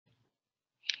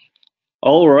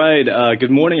All right.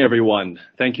 Good morning, everyone.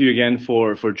 Thank you again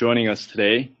for joining us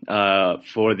today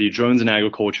for the Drones in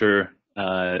Agriculture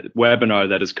webinar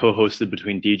that is co-hosted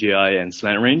between DJI and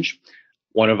SlantRange,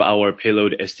 one of our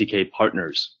payload SDK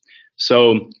partners.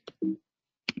 So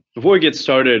before we get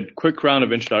started, quick round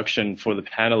of introduction for the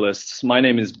panelists. My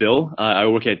name is Bill. I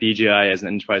work at DJI as an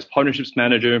Enterprise Partnerships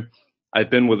Manager.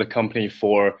 I've been with the company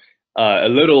for a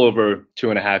little over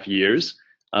 2.5 years.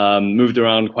 Moved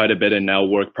around quite a bit and now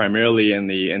work primarily in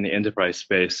the enterprise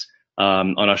space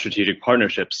on our strategic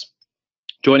partnerships.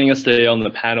 Joining us today on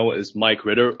the panel is Mike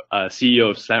Ritter, CEO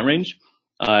of SlantRange,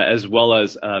 as well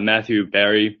as Matthew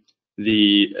Barry,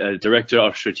 the Director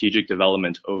of Strategic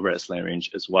Development over at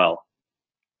SlantRange as well.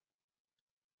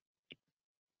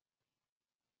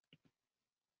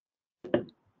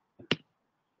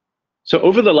 So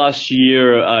over the last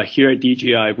year here at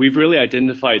DJI, we've really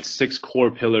identified 6 core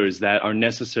pillars that are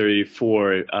necessary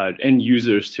for end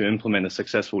users to implement a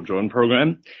successful drone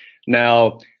program.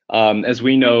 Now, as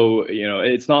we know,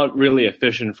 it's not really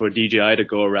efficient for DJI to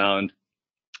go around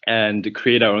and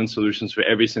create our own solutions for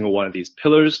every single one of these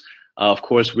pillars. Of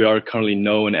course, we are currently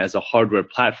known as a hardware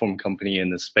platform company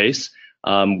in this space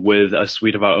with a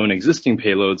suite of our own existing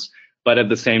payloads, but at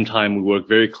the same time, we work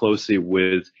very closely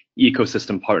with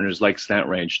ecosystem partners like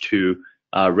SlantRange to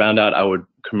round out our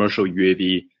commercial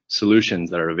UAV solutions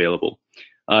that are available.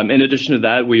 In addition to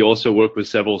that, we also work with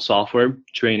several software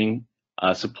training,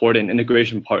 support, and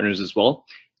integration partners as well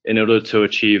in order to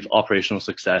achieve operational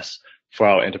success for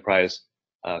our enterprise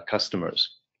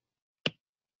customers.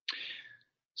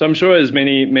 So I'm sure as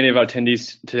many of our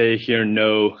attendees today here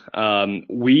know,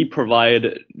 we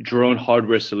provide drone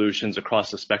hardware solutions across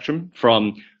the spectrum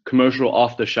from commercial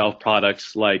off-the-shelf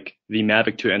products like the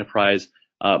Mavic 2 Enterprise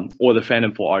or the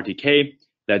Phantom 4 RTK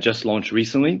that just launched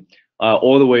recently,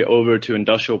 all the way over to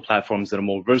industrial platforms that are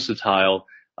more versatile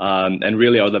and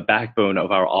really are the backbone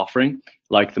of our offering,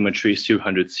 like the Matrice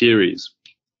 200 series.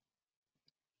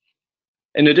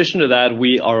 In addition to that,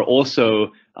 we are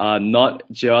also not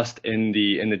just in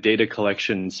the data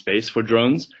collection space for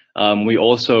drones. We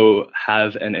also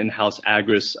have an in-house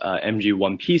Agris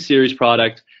MG1P series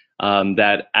product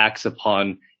that acts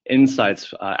upon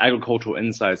insights, agricultural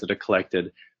insights that are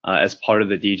collected as part of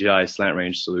the DJI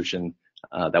SlantRange solution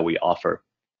that we offer.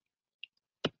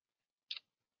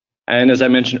 And as I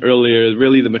mentioned earlier,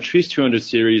 really the Matrice 200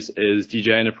 series is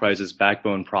DJI Enterprise's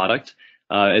backbone product.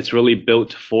 It's really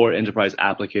built for enterprise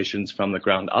applications from the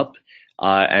ground up,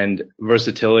 and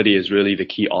versatility is really the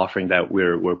key offering that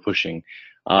we're pushing.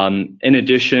 In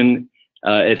addition,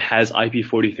 it has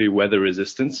IP43 weather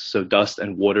resistance, so dust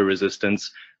and water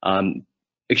resistance,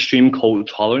 extreme cold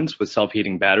tolerance with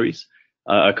self-heating batteries,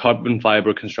 a carbon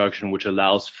fiber construction which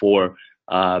allows for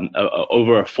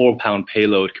over a 4-pound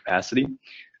payload capacity,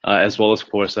 as well as, of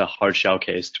course, a hard shell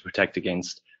case to protect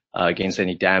against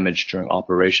any damage during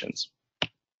operations.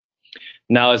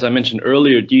 Now, as I mentioned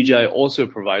earlier, DJI also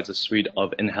provides a suite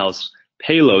of in-house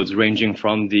payloads ranging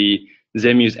from the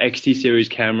Zenmuse XT series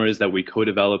cameras that we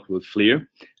co-developed with FLIR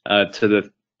to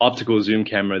the optical zoom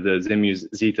camera, the Zenmuse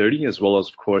Z30, as well as,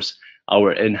 of course,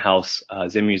 our in-house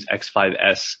Zenmuse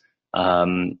X5S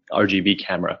RGB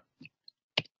camera.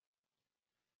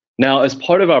 Now, as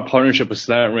part of our partnership with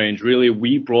SlantRange, really,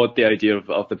 we brought the idea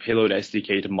of the payload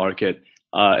SDK to market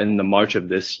in the March of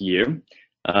this year.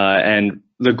 And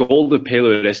the goal of the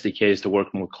payload SDK is to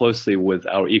work more closely with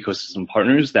our ecosystem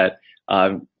partners that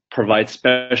provide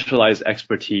specialized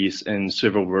expertise in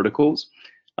several verticals.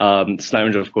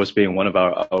 SlantRange, of course, being one of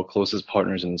our closest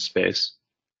partners in the space.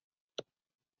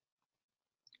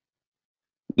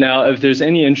 Now, if there's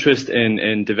any interest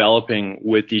in developing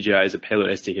with DJI as a payload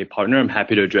SDK partner, I'm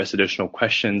happy to address additional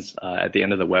questions at the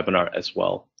end of the webinar as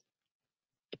well.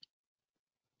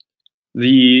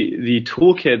 The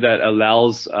toolkit that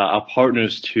allows our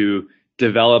partners to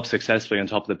develop successfully on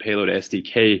top of the payload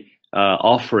SDK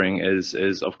offering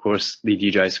is of course the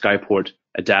DJI Skyport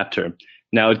adapter.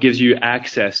 Now it gives you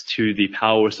access to the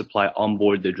power supply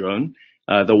onboard the drone,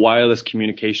 the wireless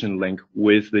communication link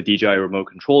with the DJI remote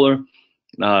controller,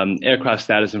 aircraft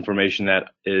status information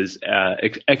that is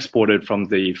exported from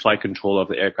the flight controller of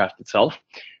the aircraft itself,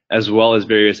 as well as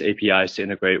various APIs to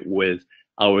integrate with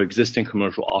our existing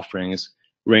commercial offerings,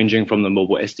 ranging from the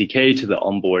mobile SDK to the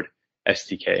onboard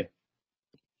SDK.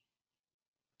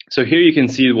 So here you can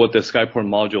see what the Skyport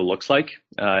module looks like.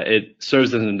 It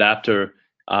serves as an adapter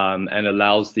and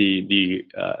allows the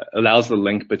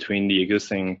link between the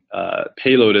existing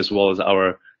payload as well as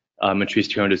our Matrice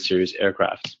 200 series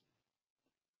aircraft.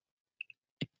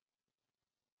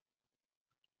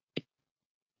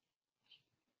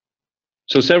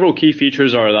 So several key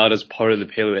features are allowed as part of the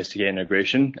payload SDK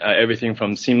integration, everything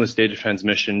from seamless data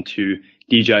transmission to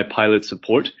DJI pilot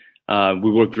support.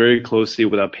 We work very closely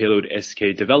with our payload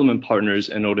SDK development partners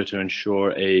in order to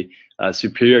ensure a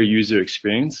superior user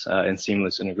experience and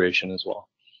seamless integration as well.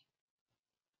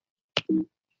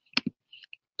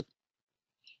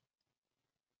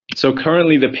 So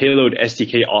currently the payload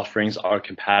SDK offerings are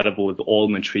compatible with all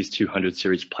Matrice 200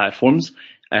 series platforms,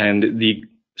 and the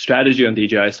strategy on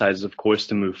DJI side is, of course,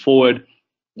 to move forward,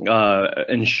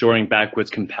 ensuring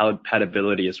backwards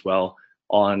compatibility as well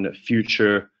on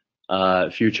future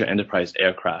enterprise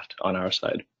aircraft on our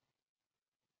side.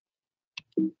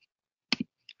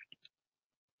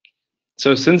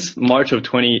 So since March of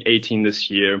 2018 this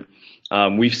year,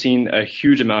 we've seen a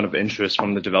huge amount of interest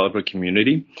from the developer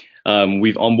community.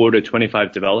 We've onboarded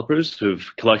 25 developers who've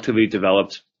collectively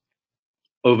developed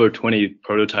over 20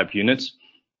 prototype units,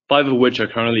 5 of which are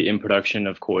currently in production.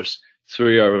 Of course,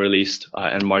 3 are released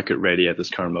and market ready at this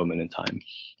current moment in time.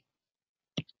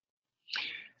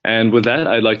 And with that,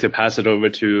 I'd like to pass it over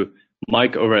to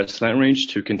Mike over at SlantRange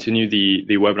to continue the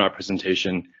webinar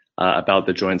presentation about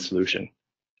the joint solution.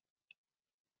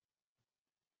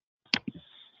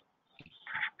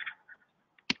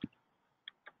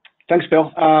 Thanks,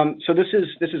 Bill. So this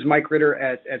is Mike Ritter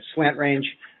at SlantRange.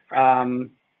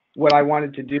 What I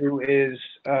wanted to do is,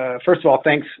 first of all,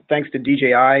 thanks to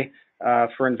DJI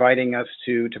for inviting us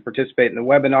to participate in the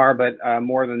webinar, but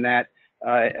more than that,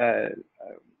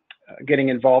 getting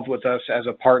involved with us as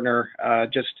a partner.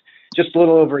 Just a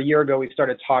little over a year ago, we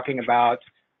started talking about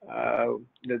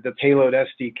the payload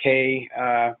SDK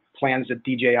plans that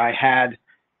DJI had,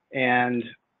 and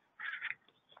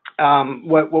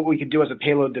what we could do as a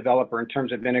payload developer in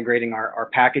terms of integrating our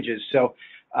packages. So,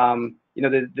 you know,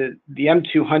 the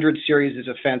M200 series is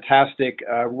a fantastic,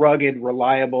 rugged,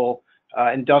 reliable,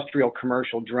 industrial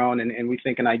commercial drone, and we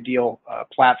think an ideal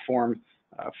platform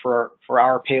for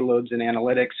our payloads and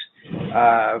analytics,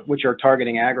 which are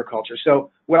targeting agriculture.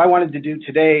 So what I wanted to do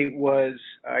today was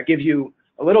give you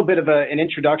a little bit of an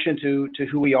introduction to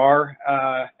who we are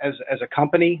as a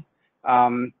company.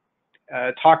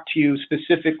 Talk to you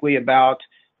specifically about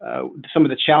some of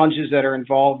the challenges that are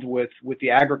involved with the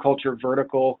agriculture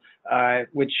vertical, and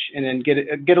then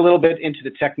get a little bit into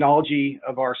the technology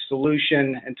of our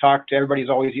solution, and talk to everybody who's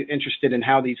always interested in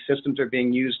how these systems are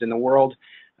being used in the world.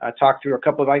 Talk through a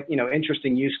couple of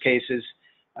interesting use cases,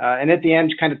 and at the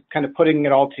end, kind of putting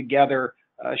it all together.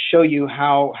 Show you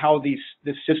how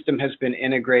this system has been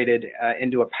integrated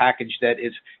into a package that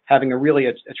is having a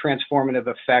transformative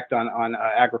effect on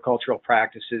agricultural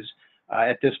practices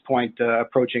at this point,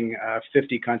 approaching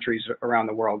 50 countries around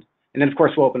the world. And then, of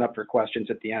course, we'll open up for questions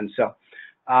at the end. So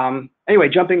anyway,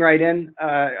 jumping right in,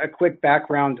 a quick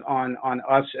background on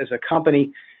us as a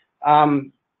company.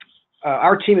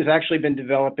 Our team has actually been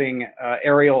developing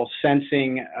aerial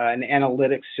sensing and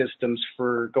analytics systems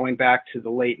for going back to the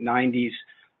late 90s,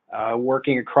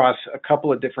 working across a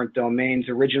couple of different domains,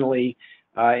 originally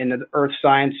in the earth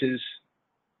sciences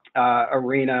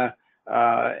arena,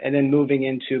 and then moving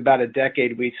into about a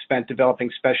decade, we spent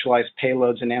developing specialized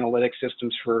payloads and analytic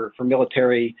systems for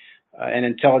military and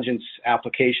intelligence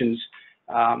applications.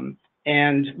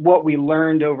 And what we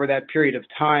learned over that period of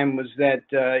time was that,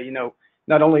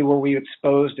 not only were we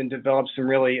exposed and developed some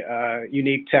really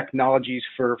unique technologies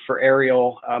for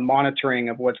aerial monitoring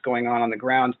of what's going on the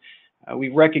ground, we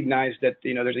recognized that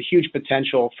there's a huge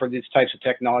potential for these types of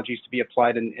technologies to be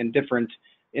applied in different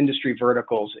industry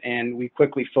verticals, and we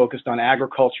quickly focused on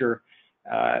agriculture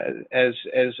as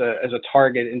a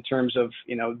target in terms of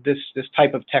this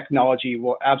type of technology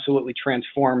will absolutely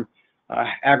transform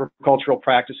agricultural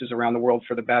practices around the world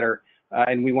for the better,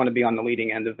 and we want to be on the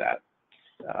leading end of that.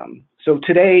 So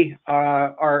today,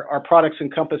 our products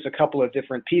encompass a couple of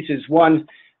different pieces. One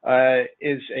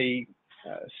is a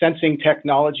sensing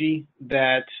technology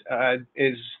that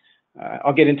is,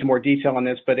 I'll get into more detail on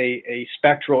this, but a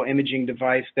spectral imaging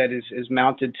device that is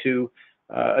mounted to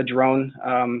a drone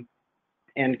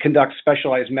and conducts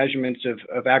specialized measurements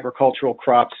of agricultural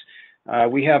crops.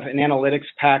 We have an analytics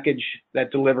package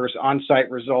that delivers on-site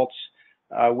results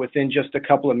within just a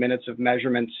couple of minutes of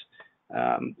measurements.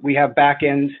 We have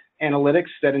back-end analytics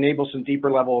that enable some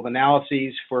deeper level of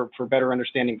analyses for better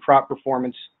understanding crop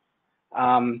performance.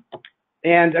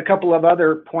 And a couple of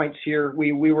other points here,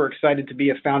 we were excited to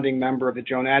be a founding member of the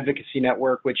Drone Advocacy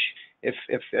Network, which, if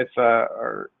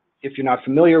you're not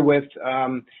familiar with,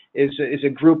 is a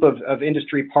group of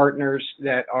industry partners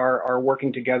that are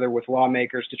working together with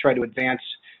lawmakers to try to advance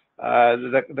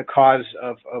the cause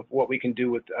of what we can do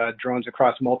with drones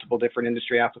across multiple different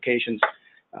industry applications.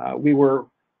 We were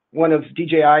one of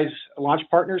DJI's launch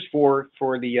partners for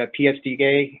the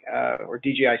PSDA or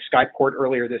DJI Skyport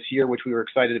earlier this year, which we were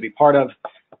excited to be part of.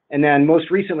 And then most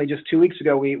recently, just 2 weeks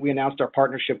ago, we announced our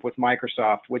partnership with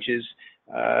Microsoft, which is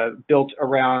built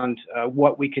around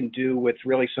what we can do with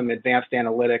really some advanced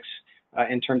analytics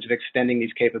in terms of extending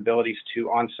these capabilities to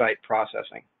on-site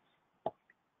processing.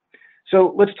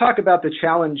 So let's talk about the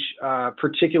challenge,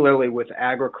 particularly with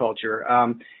agriculture.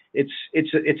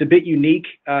 It's a bit unique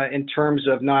in terms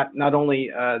of not only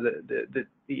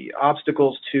the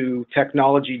obstacles to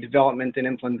technology development and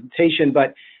implementation,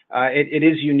 but it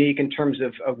is unique in terms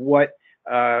of what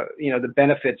the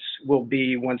benefits will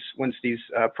be once these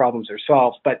problems are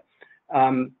solved. But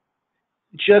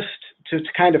just to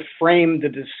kind of frame the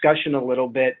discussion a little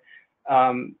bit,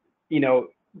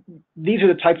 these are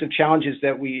the types of challenges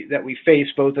that we face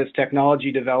both as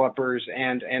technology developers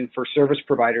and for service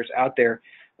providers out there.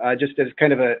 Just as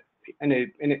kind of a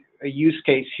use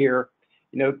case here,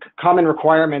 common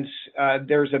requirements,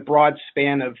 there's a broad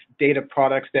span of data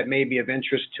products that may be of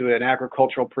interest to an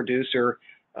agricultural producer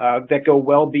that go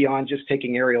well beyond just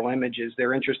taking aerial images.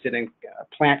 They're interested in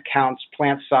plant counts,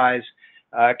 plant size,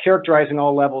 characterizing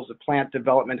all levels of plant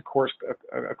development, of course,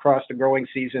 across the growing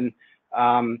season.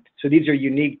 So these are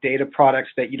unique data products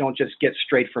that you don't just get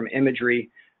straight from imagery.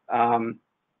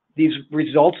 These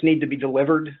results need to be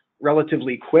delivered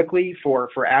relatively quickly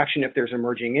for action if there's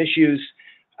emerging issues.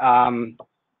 And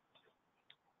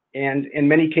in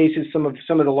many cases, some of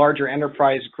the larger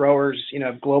enterprise growers,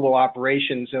 global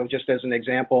operations. So just as an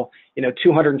example,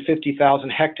 250,000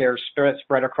 hectares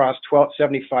spread across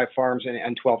 75 farms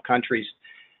in 12 countries.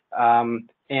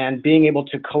 And being able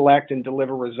to collect and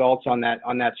deliver results on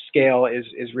that scale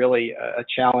is really a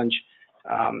challenge.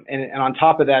 And on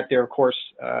top of that, there are, of course,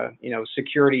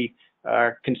 security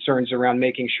concerns around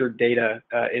making sure data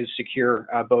is secure,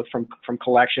 both from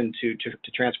collection to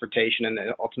transportation and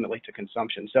then ultimately to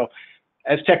consumption. So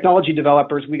as technology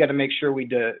developers, we got to make sure we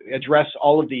address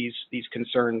all of these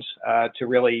concerns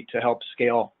to help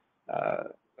scale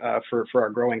for our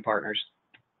growing partners.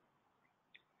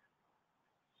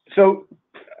 So,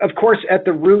 of course, at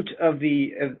the root of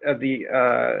the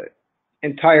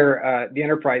entire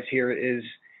enterprise here is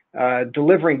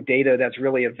delivering data that's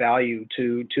really of value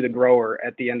to the grower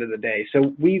at the end of the day.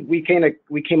 So we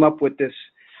came up with this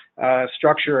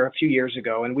structure a few years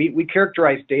ago, and we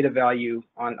characterized data value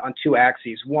on two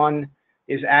axes. One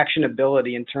is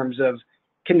actionability in terms of,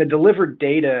 can the delivered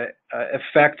data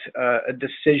affect a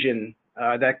decision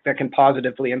that can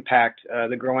positively impact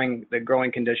the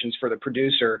growing conditions for the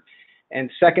producer? And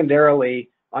secondarily,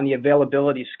 on the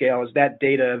availability scale, is that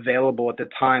data available at the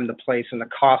time, the place, and the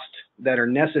cost that are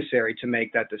necessary to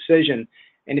make that decision?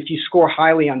 And if you score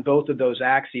highly on both of those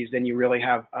axes, then you really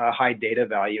have a high data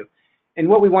value. And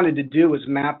what we wanted to do was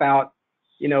map out,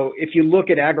 if you look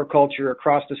at agriculture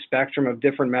across the spectrum of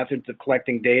different methods of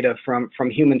collecting data, from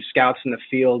human scouts in the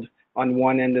field on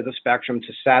one end of the spectrum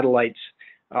to satellites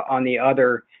on the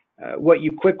other, what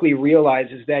you quickly realize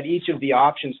is that each of the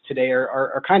options today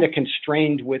are kind of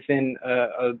constrained within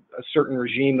a certain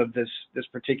regime of this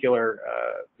particular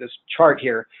this chart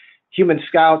here. Human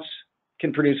scouts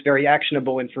can produce very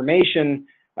actionable information,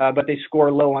 but they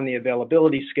score low on the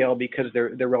availability scale because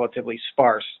they're relatively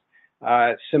sparse.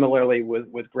 Similarly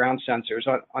with ground sensors.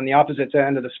 On the opposite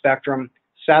end of the spectrum,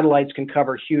 satellites can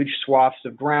cover huge swaths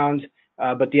of ground,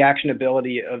 but the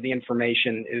actionability of the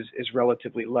information is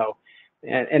relatively low.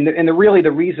 And really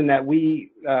the reason that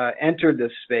we entered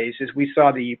this space is we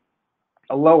saw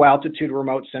a low altitude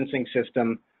remote sensing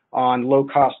system on low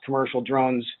cost commercial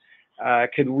drones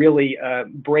could really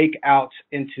break out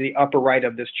into the upper right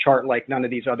of this chart like none of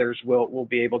these others will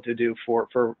be able to do for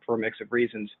a mix of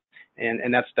reasons.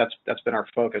 And that's been our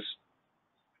focus.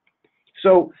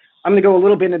 So I'm going to go a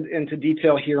little bit into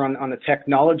detail here on the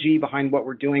technology behind what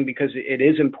we're doing, because it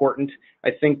is important.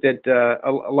 I think that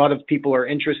a lot of people are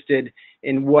interested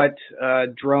in what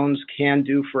drones can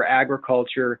do for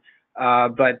agriculture,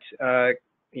 but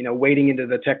wading into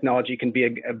the technology can be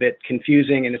a bit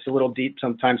confusing, and it's a little deep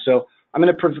sometimes. So I'm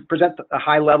going to present the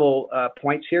high-level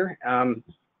points here.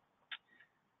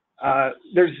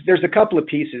 There's a couple of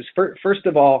pieces. First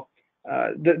of all,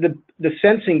 the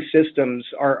sensing systems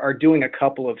are doing a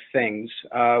couple of things.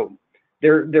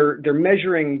 They're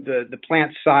measuring the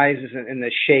plant sizes and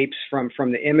the shapes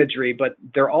from the imagery, but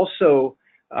they're also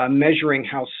measuring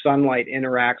how sunlight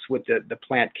interacts with the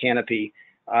plant canopy.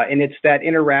 And it's that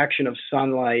interaction of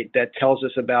sunlight that tells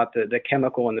us about the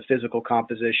chemical and the physical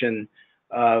composition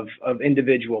of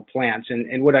individual plants.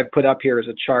 And what I've put up here is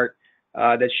a chart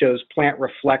that shows plant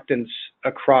reflectance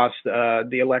across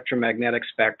the electromagnetic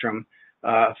spectrum.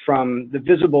 from the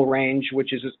visible range,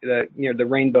 which is near the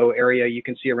rainbow area, you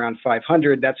can see around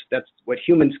 500. That's what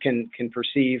humans can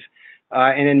perceive,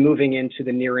 and then moving into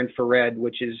the near infrared,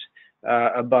 which is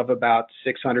above about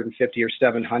 650 or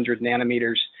 700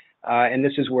 nanometers, and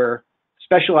this is where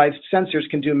specialized sensors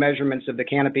can do measurements of the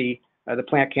canopy, the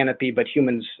plant canopy, but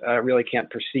humans really can't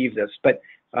perceive this. But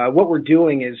what we're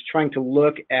doing is trying to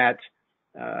look at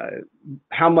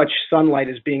how much sunlight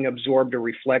is being absorbed or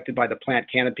reflected by the plant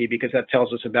canopy, because that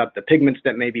tells us about the pigments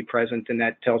that may be present, and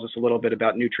that tells us a little bit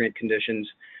about nutrient conditions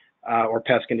or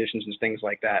pest conditions and things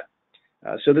like that.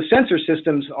 So the sensor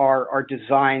systems are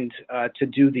designed to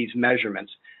do these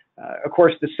measurements. Of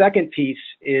course, the second piece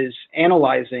is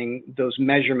analyzing those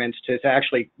measurements to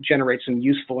actually generate some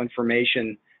useful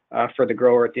information for the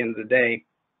grower at the end of the day.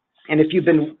 And if you've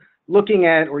been looking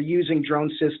at or using drone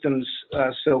systems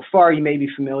so far, you may be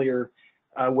familiar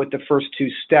with the first two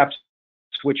steps,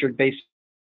 which are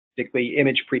basically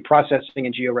image pre-processing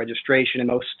and georegistration. And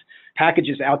most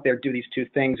packages out there do these two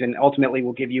things, and ultimately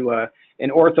will give you an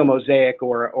orthomosaic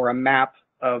or a map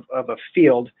of a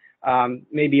field.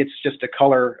 Maybe it's just a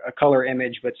color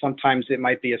image, but sometimes it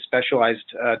might be a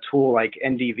specialized tool like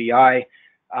NDVI.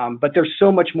 But there's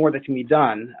so much more that can be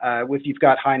done if you've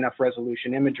got high enough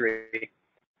resolution imagery.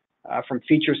 From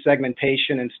feature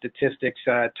segmentation and statistics,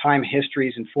 time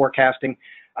histories and forecasting.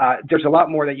 There's a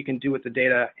lot more that you can do with the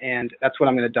data, and that's what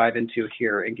I'm going to dive into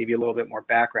here and give you a little bit more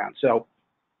background. So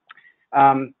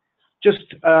just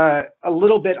a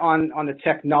little bit on the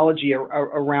technology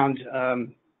around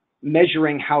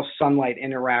measuring how sunlight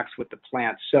interacts with the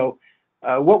plant. So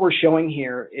what we're showing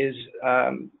here is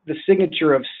the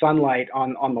signature of sunlight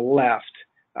on the left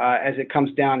as it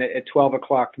comes down at 12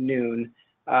 o'clock noon.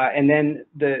 And then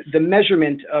the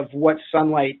measurement of what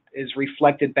sunlight is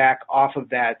reflected back off of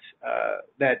that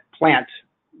plant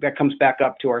that comes back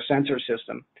up to our sensor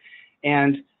system.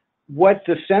 And what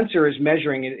the sensor is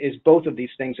measuring is both of these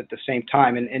things at the same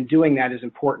time, and doing that is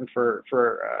important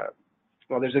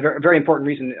well, there's a very important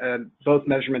reason both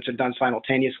measurements are done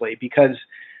simultaneously, because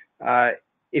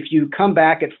if you come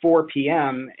back at 4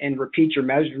 p.m. and repeat your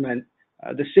measurement,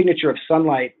 the signature of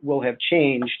sunlight will have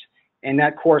changed, and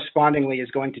that correspondingly is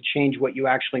going to change what you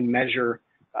actually measure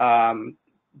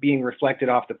being reflected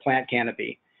off the plant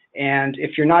canopy. And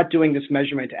if you're not doing this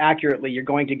measurement accurately, you're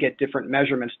going to get different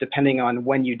measurements depending on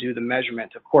when you do the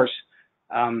measurement. Of course,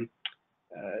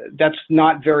 that's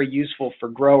not very useful for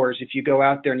growers. If you go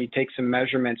out there and you take some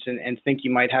measurements and think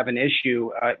you might have an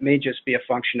issue, it may just be a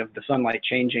function of the sunlight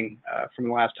changing from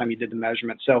the last time you did the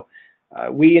measurement. So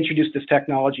we introduced this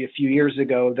technology a few years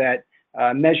ago that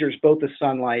measures both the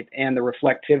sunlight and the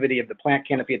reflectivity of the plant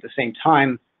canopy at the same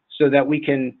time, so that we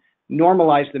can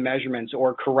normalize the measurements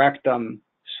or correct them.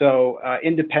 So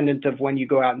independent of when you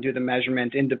go out and do the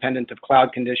measurement, independent of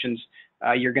cloud conditions,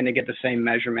 you're going to get the same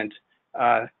measurement.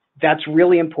 That's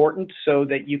really important so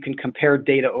that you can compare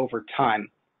data over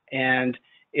time. And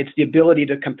it's the ability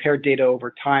to compare data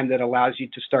over time that allows you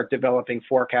to start developing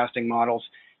forecasting models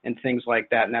and things like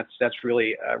that. And that's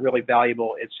really really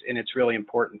valuable. It's really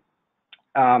important.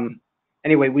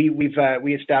 Anyway,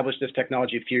 we established this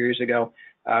technology a few years ago.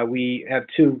 We have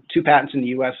two patents in the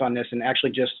U.S. on this, and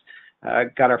actually just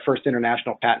got our first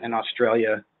international patent in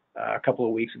Australia a couple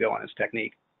of weeks ago on this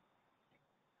technique.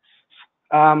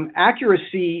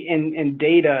 Accuracy in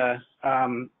data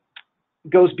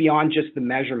goes beyond just the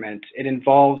measurement. It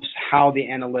involves how the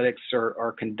analytics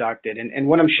are conducted. And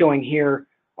what I'm showing here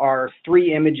are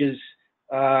 3 images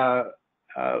of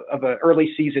an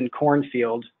early season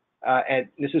cornfield.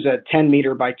 This is a 10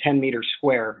 meter by 10 meter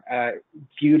square,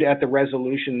 viewed at the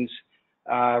resolutions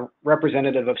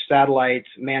representative of satellites,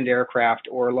 manned aircraft,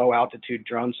 or low altitude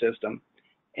drone system.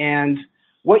 And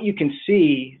what you can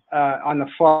see on the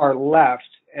far left,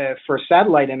 for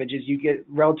satellite images, you get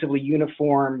relatively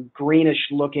uniform greenish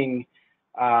looking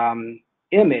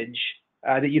image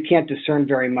that you can't discern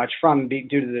very much from due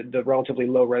to the relatively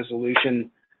low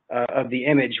resolution of the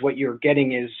image. What you're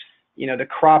getting is, the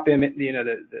crop image,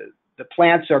 the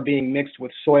plants are being mixed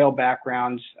with soil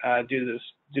backgrounds due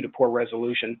to poor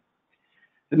resolution.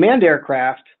 The manned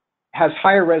aircraft has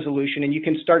higher resolution, and you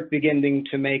can start beginning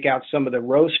to make out some of the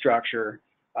row structure,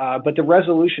 but the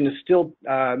resolution is still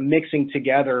mixing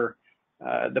together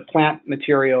the plant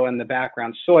material and the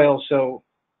background soil. So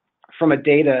from a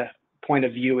data point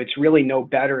of view, it's really no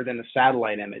better than a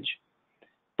satellite image.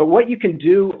 But what you can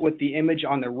do with the image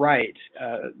on the right,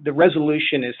 the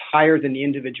resolution is higher than the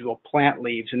individual plant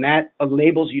leaves, and that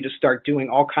enables you to start doing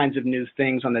all kinds of new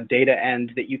things on the data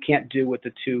end that you can't do with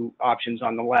the 2 options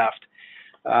on the left.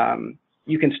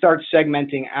 You can start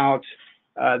segmenting out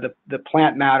the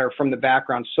plant matter from the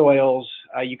background soils,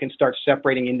 you can start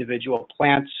separating individual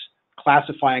plants,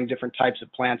 classifying different types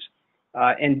of plants,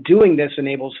 and doing this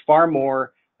enables far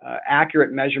more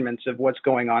accurate measurements of what's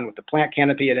going on with the plant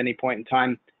canopy at any point in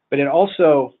time, but it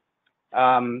also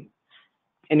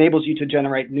enables you to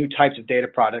generate new types of data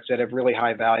products that have really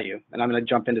high value, and I'm going to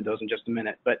jump into those in just a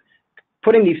minute. But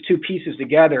putting these two pieces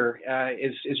together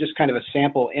is just kind of a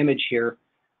sample image here.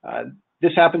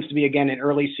 This happens to be, again, an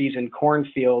early season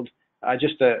cornfield.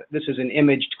 This is an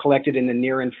image collected in the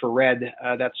near infrared.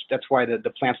 That's why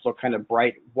the plants look kind of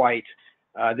bright white.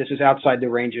 This is outside the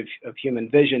range of human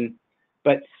vision.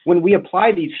 But when we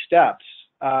apply these steps,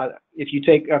 if you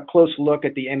take a close look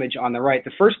at the image on the right,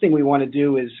 the first thing we want to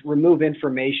do is remove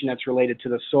information that's related to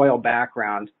the soil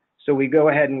background. So we go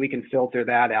ahead and we can filter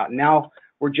that out. Now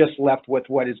we're just left with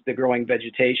what is the growing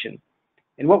vegetation.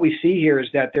 And what we see here is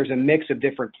that there's a mix of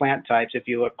different plant types. If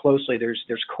you look closely,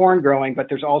 there's corn growing, but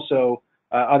there's also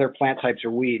other plant types or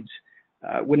weeds.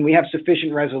 When we have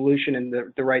sufficient resolution and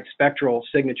the right spectral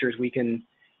signatures, we can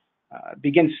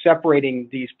begin separating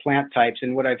these plant types.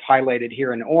 And what I've highlighted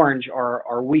here in orange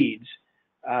are weeds.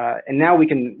 And now we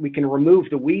can remove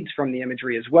the weeds from the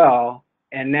imagery as well.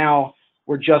 And now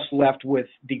we're just left with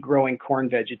the growing corn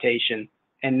vegetation.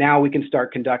 And now we can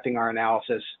start conducting our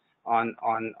analysis on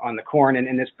the corn. And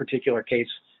in this particular case,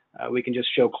 we can just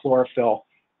show chlorophyll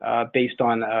based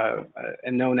on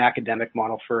a known academic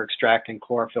model for extracting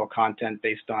chlorophyll content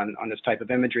based on this type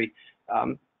of imagery.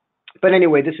 But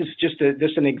anyway, this is just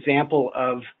an example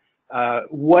of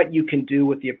what you can do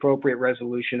with the appropriate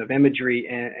resolution of imagery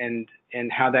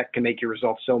and how that can make your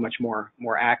results so much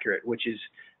more accurate, which is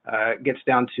gets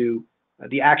down to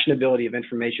the actionability of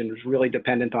information is really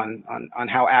dependent on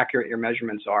how accurate your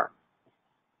measurements are.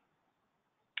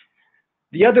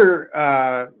 The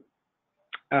other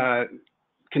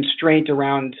constraint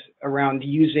around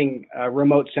using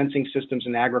remote sensing systems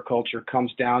in agriculture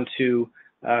comes down to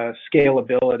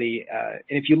scalability. And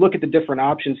if you look at the different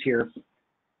options here,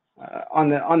 on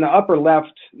the upper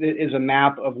left is a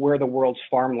map of where the world's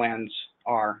farmlands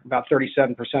are. About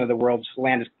 37% of the world's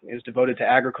land is devoted to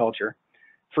agriculture.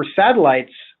 For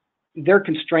satellites, they're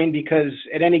constrained because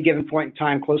at any given point in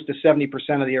time, close to 70%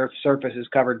 of the Earth's surface is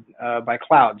covered by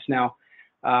clouds. Now,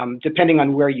 depending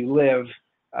on where you live,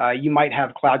 you might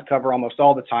have cloud cover almost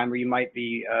all the time, or you might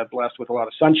be blessed with a lot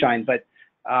of sunshine. But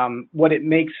what it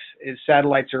makes is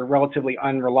satellites are relatively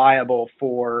unreliable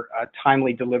for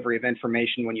timely delivery of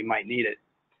information when you might need it.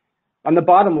 On the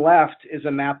bottom left is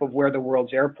a map of where the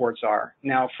world's airports are.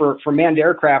 Now, for manned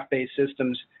aircraft-based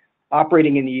systems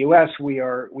operating in the U.S., we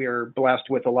are blessed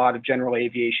with a lot of general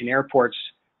aviation airports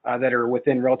that are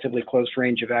within relatively close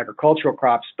range of agricultural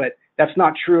crops, but that's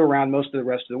not true around most of the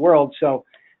rest of the world. So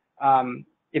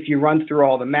if you run through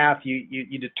all the math,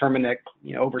 you determine that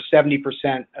over 70%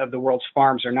 of the world's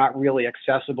farms are not really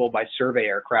accessible by survey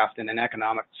aircraft in an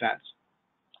economic sense.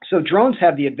 So drones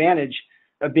have the advantage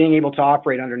of being able to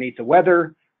operate underneath the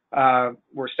weather,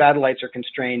 where satellites are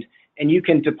constrained, and you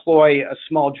can deploy a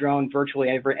small drone virtually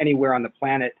anywhere on the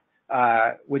planet,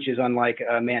 which is unlike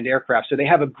manned aircraft. So they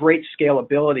have a great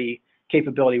scalability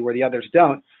capability where the others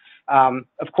don't.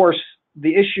 Of course,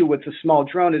 the issue with the small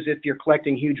drone is if you're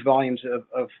collecting huge volumes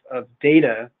of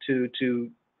data to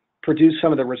produce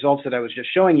some of the results that I was just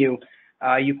showing you,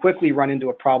 you quickly run into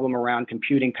a problem around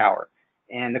computing power.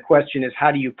 And the question is,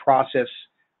 how do you process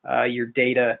your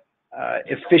data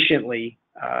efficiently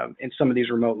in some of these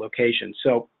remote locations?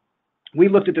 So we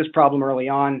looked at this problem early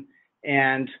on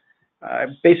and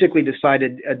basically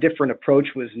decided a different approach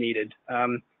was needed.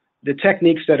 The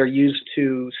techniques that are used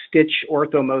to stitch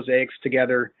orthomosaics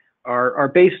together are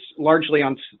based largely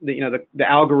on the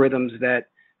algorithms that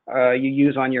you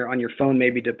use on your phone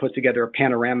maybe to put together a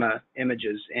panorama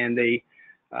images, and they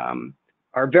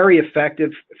are very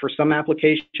effective for some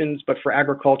applications, but for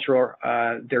agricultural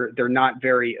they're not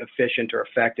very efficient or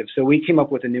effective. So we came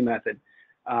up with a new method.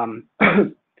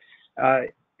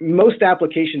 Most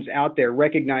applications out there,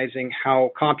 recognizing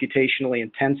how computationally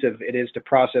intensive it is to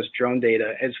process drone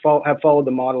data, have followed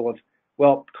the model of,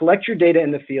 well, collect your data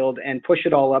in the field and push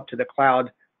it all up to the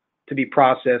cloud to be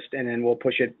processed, and then we'll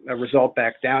push a result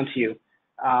back down to you.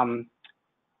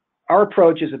 Our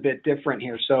approach is a bit different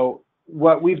here. So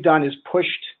what we've done is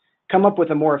come up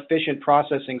with a more efficient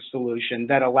processing solution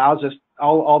that allows us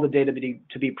all the data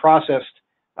to be processed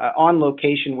on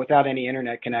location without any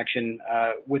internet connection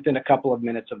within a couple of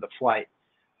minutes of the flight.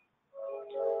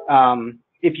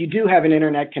 If you do have an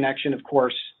internet connection, of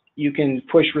course, you can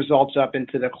push results up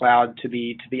into the cloud to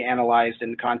be analyzed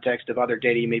in the context of other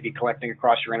data you may be collecting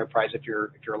across your enterprise if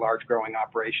you're a large growing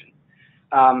operation.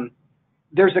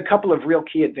 There's a couple of real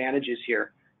key advantages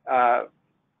here.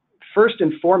 first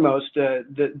and foremost,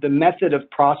 the method of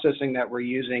processing that we're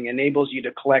using enables you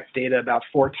to collect data about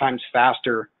 4 times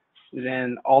faster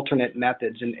than alternate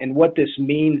methods. And what this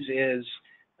means is,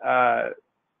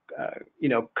 you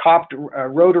know,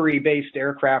 rotary-based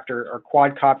aircraft or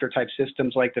quadcopter type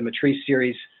systems like the Matrice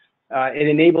series, it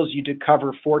enables you to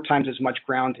cover 4 times as much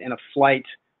ground in a flight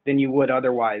than you would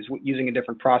otherwise using a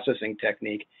different processing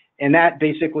technique. And that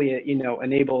basically, you know,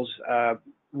 enables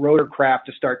rotorcraft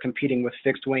to start competing with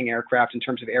fixed wing aircraft in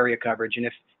terms of area coverage. And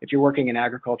if you're working in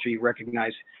agriculture, you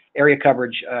recognize area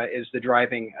coverage is the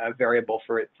driving variable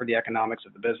for the economics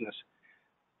of the business.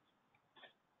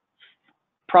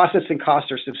 Processing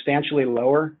costs are substantially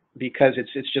lower because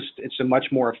it's a much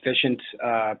more efficient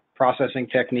processing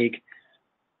technique.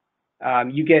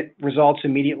 You get results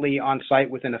immediately on site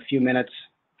within a few minutes,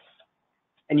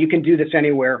 and you can do this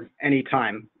anywhere,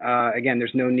 anytime. Again,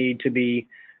 there's no need to be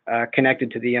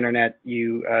connected to the internet.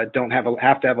 You don't have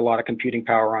to have a lot of computing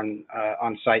power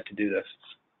on site to do this.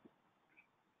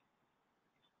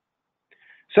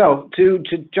 So to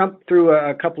jump through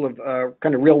a couple of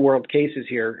kind of real world cases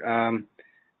here,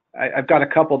 I've got a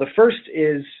couple. The first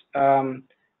is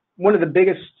one of the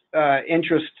biggest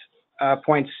interest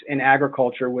points in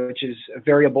agriculture, which is a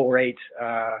variable rate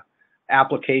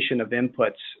application of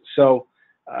inputs. So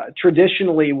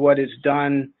traditionally what is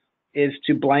done is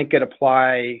to blanket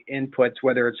apply inputs,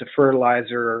 whether it's a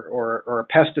fertilizer or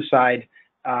a pesticide,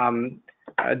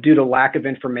 due to lack of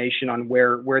information on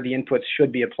where the inputs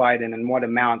should be applied and in what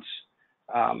amounts.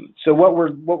 So what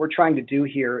we're trying to do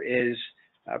here is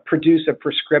produce a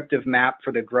prescriptive map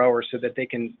for the grower so that they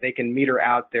can meter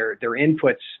out their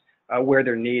inputs where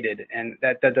they're needed, and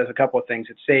that does a couple of things.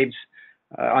 It saves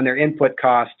on their input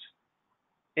costs,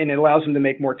 and it allows them to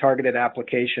make more targeted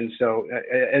applications. So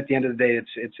at the end of the day,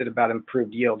 it's about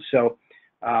improved yield. So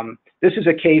this is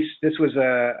a case. This was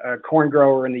a corn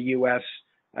grower in the U.S.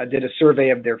 Did a survey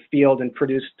of their field and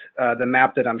produced the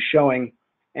map that I'm showing.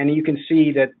 And you can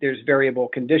see that there's variable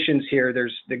conditions here.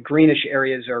 There's the greenish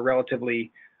areas are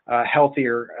relatively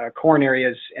healthier corn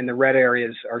areas, and the red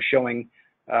areas are showing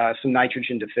some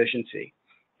nitrogen deficiency.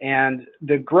 And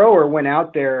the grower went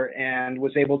out there and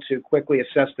was able to quickly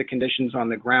assess the conditions on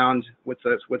the ground with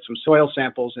some soil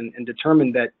samples and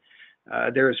determined that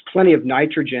there is plenty of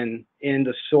nitrogen in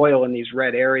the soil in these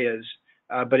red areas,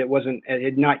 but it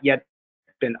had not yet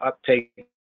been uptaken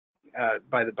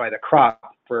by the crop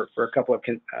for a couple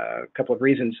of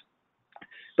reasons.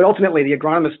 But ultimately, the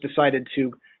agronomist decided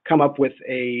to come up with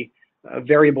a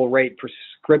variable rate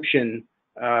prescription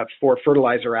for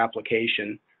fertilizer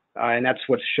application, and that's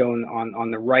what's shown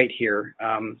on the right here.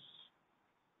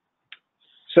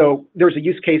 So there's a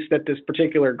use case that this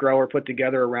particular grower put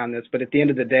together around this, but at the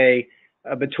end of the day,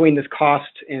 between this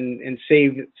cost and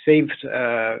saved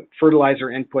fertilizer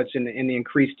inputs and the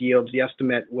increased yields, the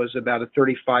estimate was about a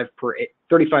 $35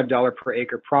 per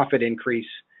acre profit increase.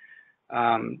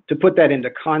 To put that into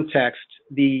context,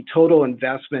 the total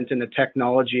investment in the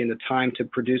technology and the time to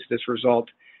produce this result,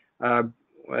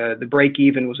 the break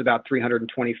even was about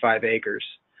 325 acres.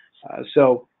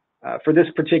 So for this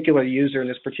particular user in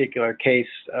this particular case,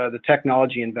 the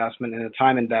technology investment and the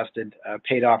time invested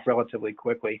paid off relatively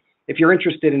quickly. If you're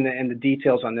interested in the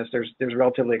details on this, there's a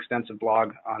relatively extensive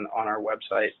blog on our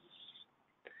website.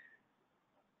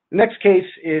 The next case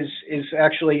is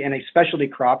actually in a specialty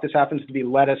crop. This happens to be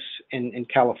lettuce in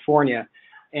California,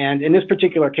 and in this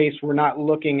particular case, we're not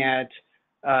looking at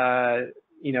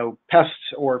you know, pests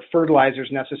or fertilizers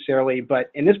necessarily, but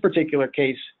in this particular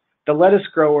case, the lettuce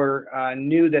grower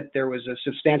knew that there was a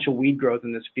substantial weed growth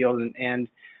in this field, and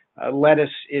lettuce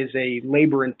is a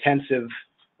labor-intensive,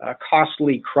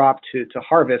 costly crop to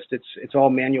harvest. It's all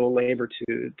manual labor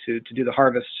to do the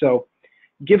harvest. So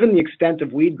given the extent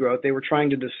of weed growth, they were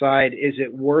trying to decide, is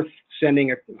it worth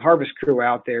sending a harvest crew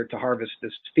out there to harvest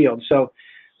this field? So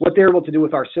what they're able to do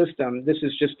with our system, this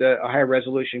is just a high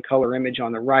resolution color image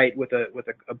on the right with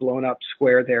a blown up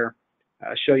square there.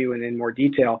 I'll show you in more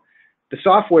detail. The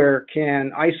software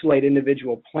can isolate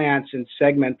individual plants and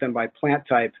segment them by plant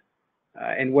type.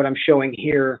 And what I'm showing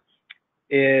here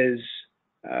is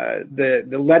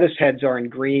the lettuce heads are in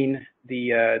green,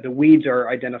 the weeds are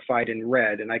identified in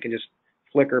red, and I can just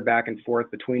flicker back and forth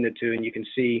between the two, and you can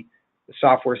see the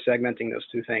software segmenting those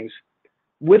two things.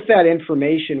 With that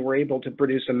information, we're able to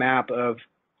produce a map of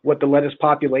what the lettuce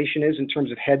population is in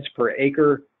terms of heads per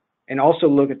acre, and also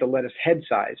look at the lettuce head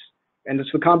size. And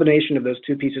it's the combination of those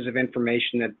two pieces of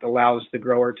information that allows the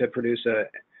grower to produce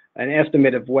an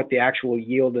estimate of what the actual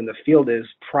yield in the field is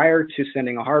prior to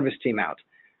sending a harvest team out.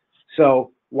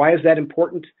 So why is that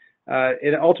important?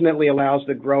 it ultimately allows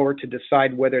the grower to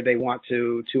decide whether they want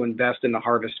to invest in the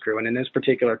harvest crew. And in this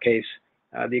particular case,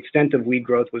 the extent of weed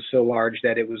growth was so large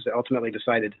that it was ultimately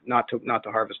decided not to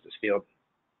harvest this field.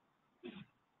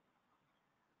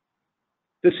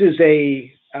 This is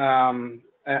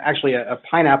actually a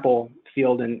pineapple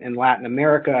field in Latin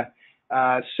America,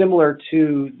 similar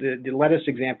to the lettuce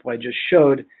example I just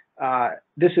showed.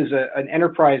 This is an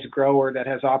enterprise grower that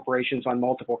has operations on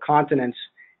multiple continents,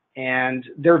 and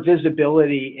their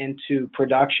visibility into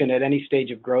production at any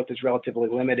stage of growth is relatively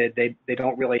limited. They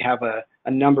don't really have a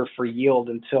number for yield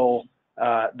until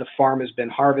the farm has been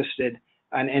harvested,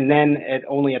 and then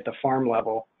only at the farm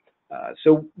level.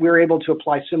 So we're able to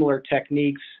apply similar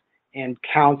techniques and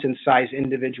count and size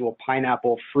individual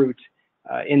pineapple fruit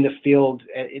in the field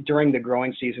during the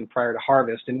growing season prior to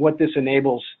harvest. And what this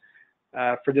enables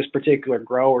for this particular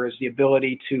grower is the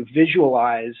ability to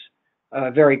visualize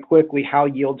very quickly how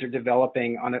yields are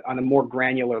developing on a more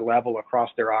granular level across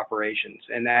their operations.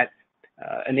 And that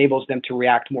enables them to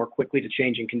react more quickly to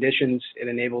changing conditions. It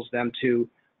enables them to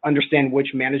understand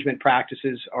which management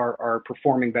practices are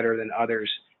performing better than others,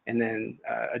 and then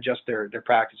adjust their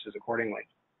practices accordingly.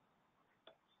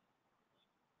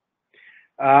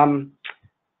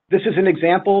 This is an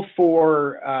example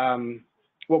for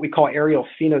what we call aerial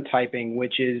phenotyping,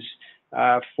 which is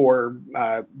for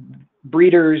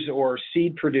breeders or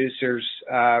seed producers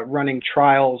running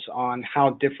trials on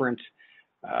how different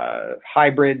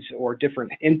hybrids or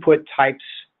different input types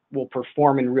will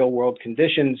perform in real-world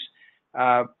conditions.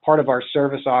 Part of our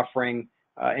service offering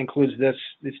includes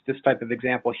this type of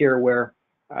example here, where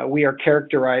we are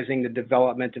characterizing the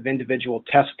development of individual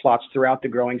test plots throughout the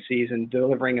growing season,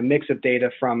 delivering a mix of data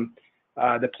from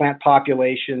the plant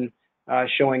population,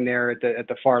 showing there at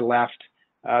the far left,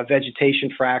 vegetation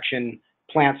fraction,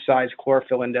 plant size,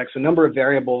 chlorophyll index, a number of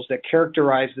variables that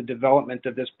characterize the development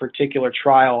of this particular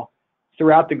trial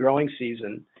throughout the growing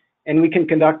season. And we can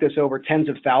conduct this over tens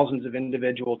of thousands of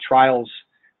individual trials.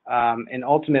 And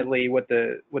ultimately, what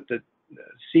the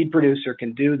seed producer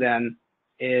can do then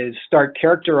is start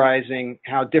characterizing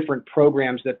how different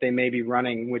programs that they may be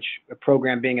running, which a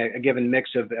program being a given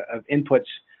mix of inputs,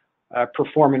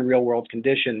 perform in real world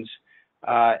conditions,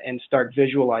 and start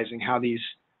visualizing how these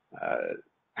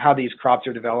crops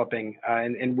are developing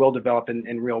and will develop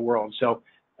in real world. So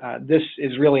this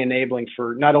is really enabling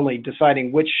for not only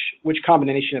deciding which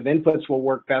combination of inputs will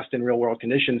work best in real world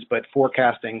conditions, but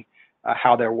forecasting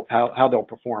how they'll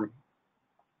perform.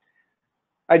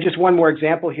 Just one more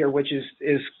example here, which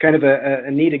is kind of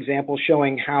a neat example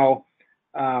showing how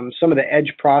some of the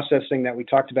edge processing that we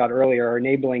talked about earlier are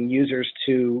enabling users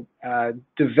to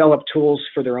develop tools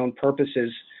for their own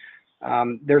purposes.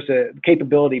 There's a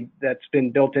capability that's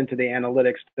been built into the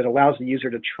analytics that allows the user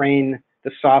to train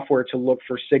the software to look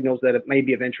for signals that it may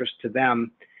be of interest to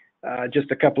them. Just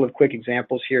a couple of quick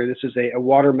examples here. This is a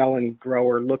watermelon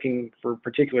grower looking for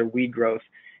particular weed growth.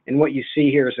 And what you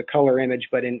see here is a color image,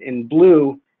 but in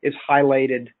blue is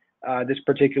highlighted this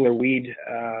particular weed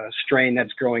strain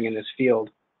that's growing in this field.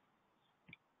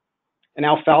 An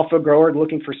alfalfa grower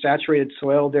looking for saturated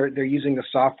soil, they're using the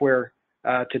software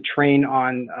to train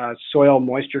on soil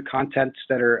moisture contents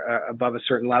that are above a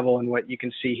certain level. And what you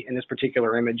can see in this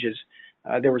particular image is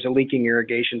there was a leaking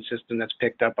irrigation system that's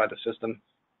picked up by the system.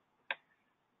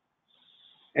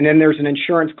 And then there's an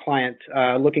insurance client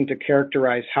looking to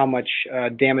characterize how much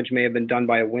damage may have been done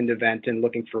by a wind event and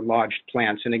looking for lodged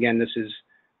plants. And again, this is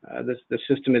the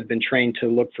system has been trained to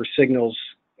look for signals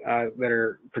that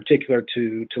are particular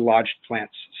to lodged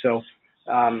plants. So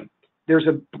there's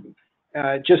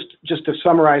just to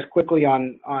summarize quickly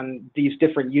on these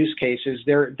different use cases,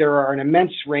 there are an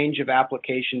immense range of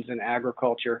applications in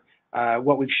agriculture.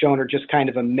 What we've shown are just kind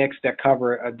of a mix that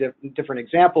cover different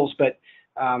examples, but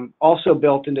also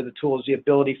built into the tool is the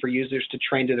ability for users to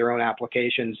train to their own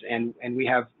applications, and we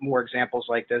have more examples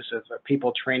like this of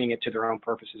people training it to their own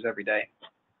purposes every day.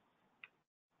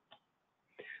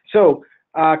 So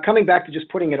coming back to just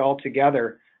putting it all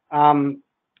together,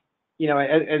 you know,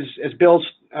 as Bill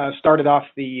started off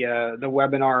the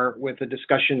webinar with a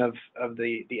discussion of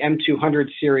the M200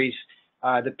 series,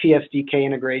 the PSDK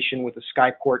integration with the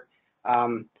Skyport.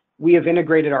 We have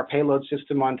integrated our payload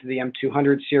system onto the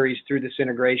M200 series through this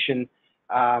integration,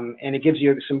 and it gives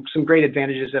you some great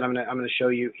advantages that I'm going to show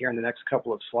you here in the next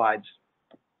couple of slides.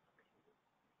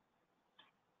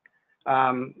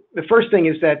 The first thing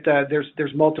is that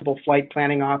there's multiple flight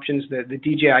planning options. The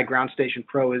DJI Ground Station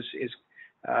Pro is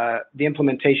the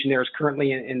implementation there is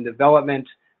currently in development,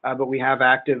 but we have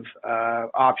active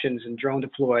options in drone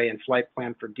deploy and flight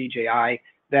plan for DJI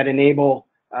that enable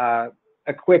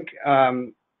a quick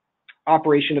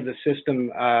operation of the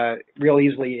system real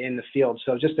easily in the field.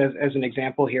 So just as an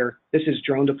example here, this is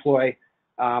drone deploy.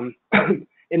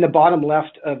 In the bottom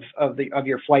left of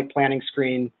your flight planning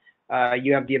screen,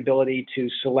 you have the ability to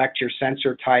select your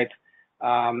sensor type,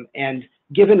 and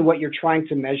given what you're trying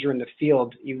to measure in the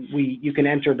field, you can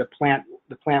enter the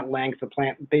plant length,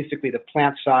 basically the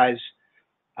plant size,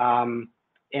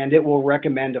 and it will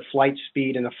recommend a flight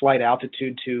speed and a flight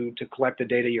altitude to collect the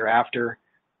data you're after.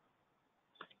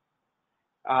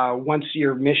 Once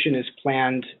your mission is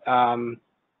planned,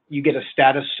 you get a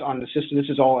status on the system. This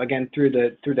is all again through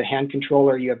the hand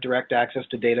controller. You have direct access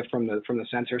to data from the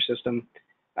sensor system.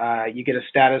 You get a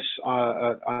status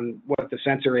on what the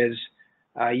sensor is.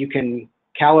 You can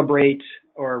calibrate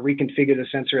or reconfigure the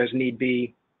sensor as need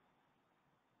be.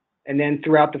 And then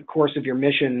throughout the course of your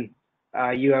mission,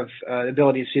 you have the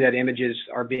ability to see that images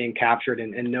are being captured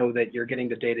and know that you're getting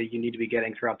the data you need to be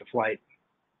getting throughout the flight.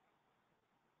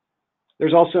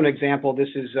 There's also an example. This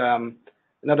is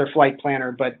another flight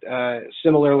planner, but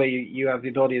similarly, you have the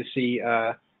ability to see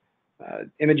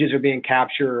images are being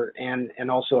captured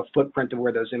and also a footprint of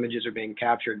where those images are being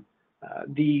captured.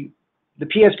 The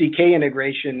PSDK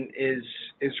integration is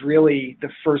really the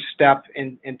first step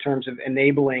in terms of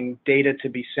enabling data to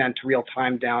be sent real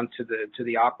time down to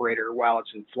the operator while it's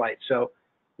in flight. So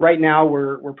right now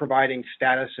we're providing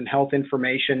status and health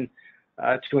information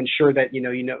to ensure that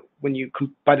when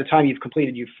by the time you've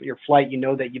completed your flight, you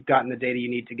know that you've gotten the data you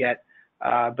need to get.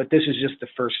 But this is just the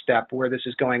first step. Where this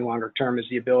is going longer term is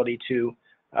the ability to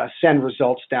send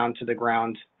results down to the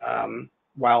ground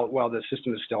while the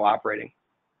system is still operating.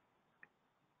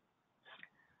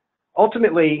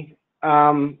 Ultimately,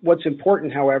 what's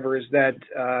important, however, is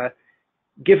that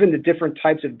given the different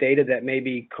types of data that may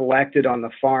be collected on the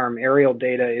farm, aerial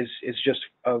data is just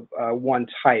one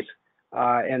type.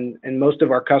 And most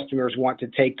of our customers want to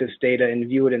take this data and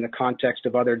view it in the context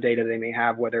of other data they may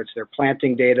have, whether it's their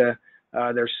planting data,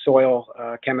 their soil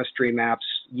chemistry maps,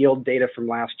 yield data from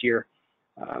last year.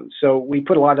 So we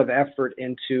put a lot of effort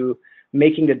into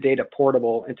making the data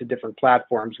portable into different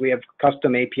platforms. We have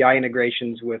custom API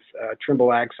integrations with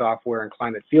Trimble Ag software and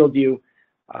Climate Field View,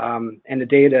 and the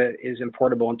data is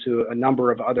importable into a number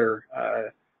of other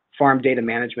farm data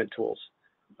management tools.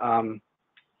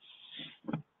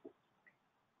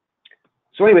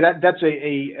 So anyway, that's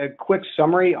a quick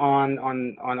summary on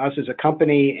us as a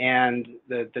company and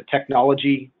the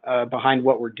technology behind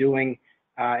what we're doing.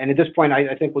 And at this point,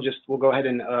 I think we'll go ahead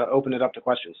and open it up to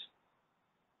questions.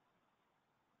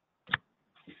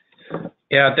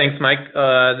 Yeah, thanks, Mike.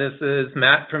 This is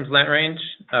Matt from SlantRange.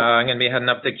 I'm going to be heading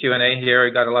up the Q&A here.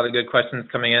 We got a lot of good questions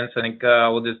coming in, so I think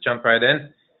we'll just jump right in.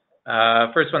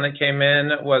 First one that came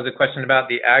in was a question about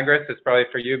the Agris. It's probably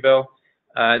for you, Bill.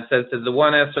 It says, does the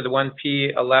 1S or the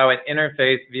 1P allow an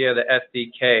interface via the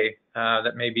SDK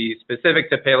that may be specific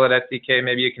to Payload SDK?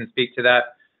 Maybe you can speak to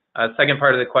that. Second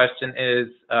part of the question is,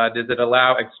 does it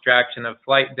allow extraction of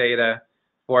flight data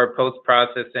for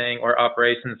post-processing or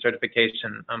operations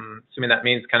certification? I'm assuming that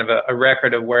means kind of a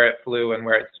record of where it flew and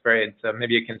where it sprayed. So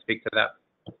maybe you can speak to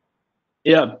that.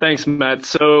 Yeah, thanks, Matt.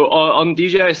 So on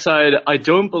DJI side, I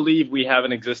don't believe we have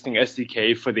an existing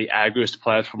SDK for the Agris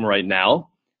platform right now,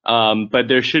 but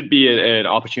there should be an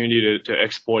opportunity to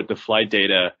export the flight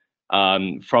data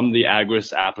from the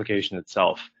Agris application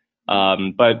itself.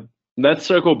 But let's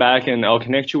circle back and I'll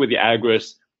connect you with the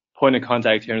Agris point of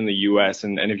contact here in the US,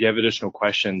 and if you have additional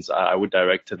questions, I would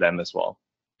direct to them as well.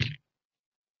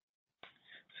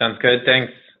 Sounds good,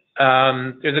 thanks.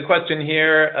 There's a question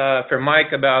here for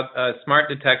Mike about smart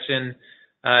detection.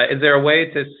 Is there a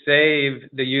way to save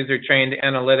the user-trained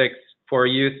analytics for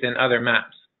use in other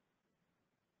maps?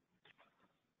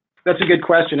 That's a good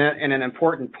question and an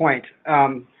important point.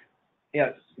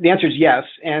 Yeah, the answer is yes,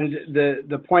 and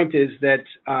the point is that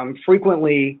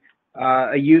frequently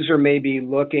a user may be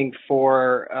looking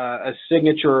for a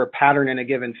signature or a pattern in a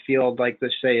given field, like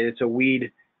let's say it's a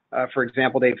weed, for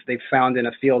example, they've found in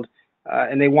a field,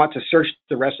 and they want to search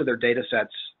the rest of their data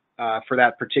sets for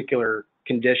that particular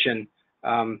condition.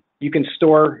 You can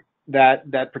store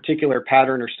that particular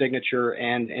pattern or signature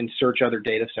and search other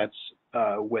data sets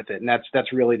with it, and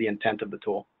that's really the intent of the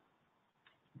tool.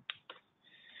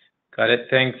 Got it,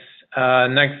 thanks.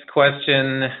 Next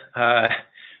question.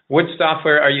 Which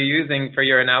software are you using for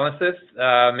your analysis?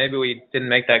 Maybe we didn't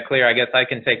make that clear. I guess I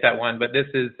can take that one, but this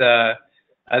is a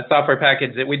software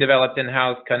package that we developed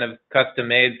in-house, kind of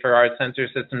custom-made for our sensor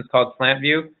systems called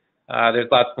SlantView. There's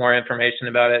lots more information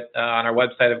about it on our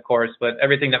website, of course, but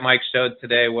everything that Mike showed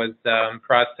today was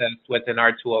processed within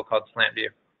our tool called SlantView.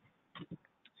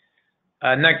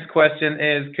 Next question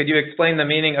is, could you explain the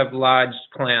meaning of lodged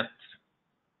plants?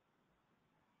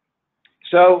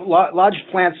 So lodged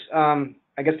plants,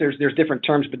 I guess there's different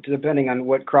terms, but depending on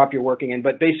what crop you're working in.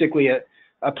 But basically,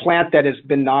 a plant that has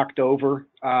been knocked over,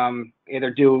 either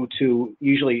due to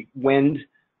usually wind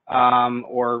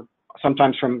or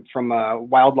sometimes from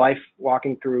wildlife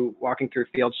walking through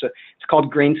fields. So it's called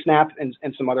green snap and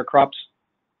some other crops.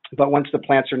 But once the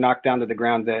plants are knocked down to the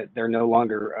ground, they're no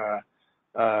longer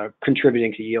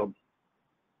contributing to yield.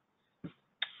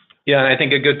 Yeah, and I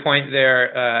think a good point there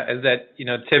is that,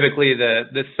 typically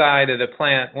the side of the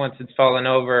plant, once it's fallen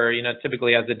over,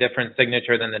 typically has a different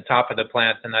signature than the top of the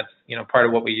plant, and that's, part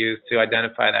of what we use to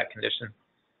identify that condition.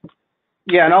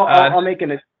 Yeah, and I'll make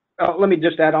let me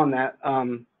just add on that.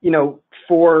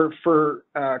 For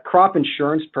crop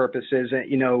insurance purposes,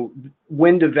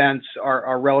 wind events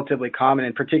are relatively common,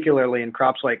 and particularly in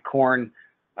crops like corn,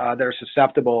 they're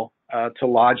susceptible to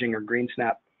lodging or green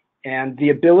snap. And the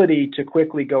ability to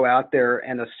quickly go out there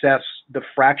and assess the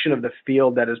fraction of the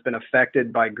field that has been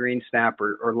affected by green snap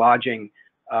or lodging,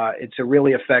 it's a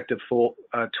really effective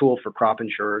tool for crop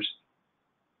insurers.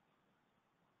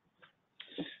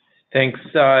 Thanks.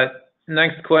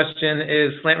 Next question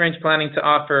is SlantRange planning to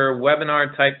offer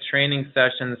webinar type training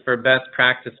sessions for best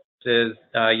practices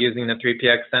using the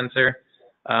 3PX sensor?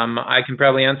 I can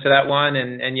probably answer that one,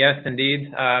 and yes,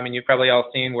 indeed. You've probably all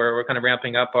seen we're kind of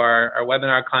ramping up our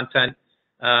webinar content,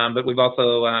 but we've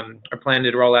also are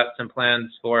planning to roll out some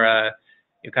plans for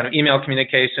kind of email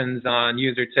communications on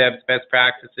user tips, best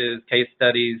practices, case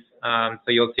studies. So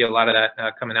you'll see a lot of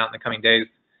that coming out in the coming days.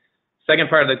 Second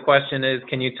part of the question is,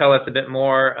 can you tell us a bit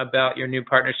more about your new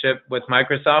partnership with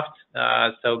Microsoft?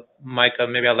 So Micah,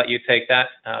 maybe I'll let you take that.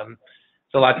 There's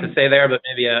a lot to say there, but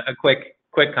maybe a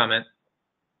quick comment.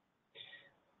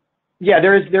 Yeah,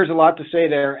 there's a lot to say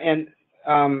there, and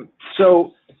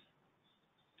so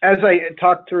as I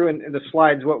talked through in the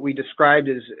slides, what we described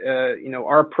is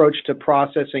our approach to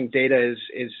processing data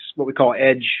is what we call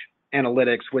edge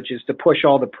analytics, which is to push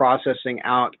all the processing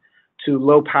out to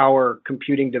low power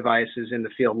computing devices in the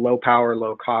field, low power,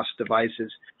 low cost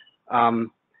devices,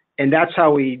 and that's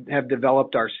how we have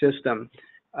developed our system.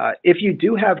 If you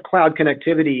do have cloud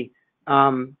connectivity,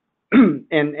 and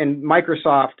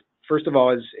Microsoft, first of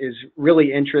all, is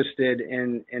really interested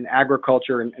in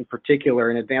agriculture in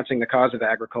particular, in advancing the cause of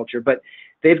agriculture. But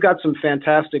they've got some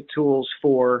fantastic tools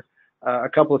for a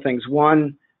couple of things.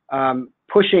 One,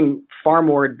 pushing far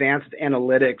more advanced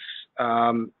analytics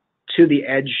to the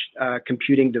edge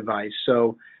computing device.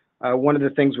 So one of the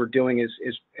things we're doing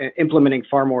is implementing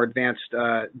far more advanced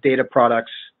data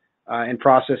products and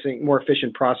processing, more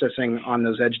efficient processing on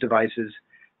those edge devices.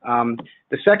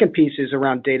 The second piece is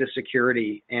around data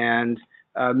security and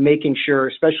making sure,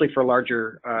 especially for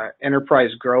larger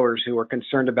enterprise growers who are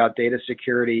concerned about data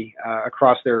security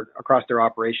across their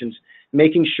operations,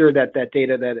 making sure that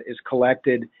data that is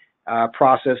collected,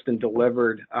 processed, and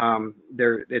delivered,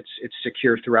 it's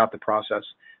secure throughout the process.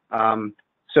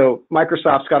 So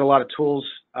Microsoft's got a lot of tools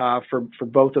for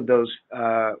both of those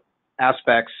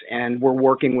aspects, and we're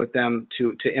working with them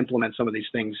to implement some of these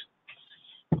things.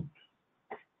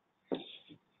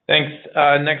 Thanks.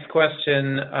 Next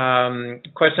question.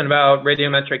 Question about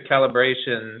radiometric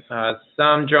calibration.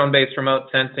 Some drone-based remote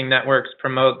sensing networks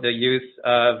promote the use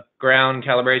of ground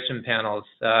calibration panels.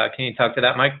 Can you talk to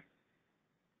that, Mike?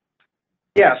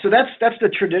 Yeah, so that's the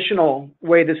traditional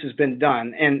way this has been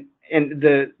done, and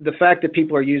the fact that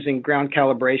people are using ground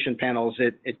calibration panels,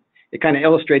 it kind of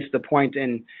illustrates the point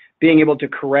in being able to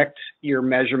correct your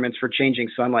measurements for changing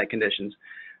sunlight conditions.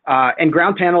 And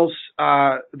ground panels,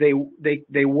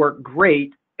 they work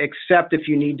great, except if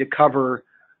you need to cover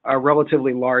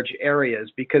relatively large areas,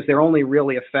 because they're only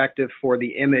really effective for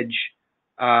the image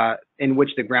in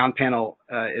which the ground panel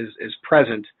is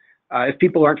present. If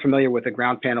people aren't familiar with a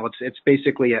ground panel, it's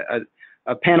basically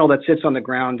a panel that sits on the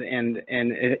ground, and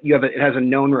it has a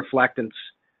known reflectance,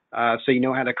 so you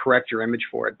know how to correct your image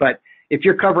for it. But if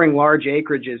you're covering large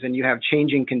acreages and you have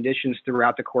changing conditions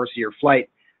throughout the course of your flight,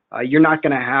 you're not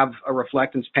going to have a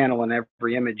reflectance panel in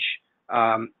every image,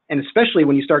 and especially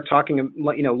when you start talking,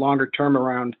 longer term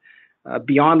around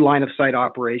beyond line of sight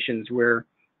operations, where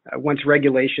once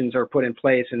regulations are put in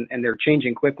place and they're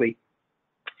changing quickly.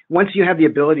 Once you have the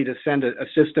ability to send a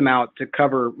system out to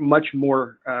cover much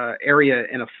more area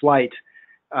in a flight,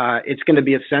 it's going to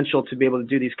be essential to be able to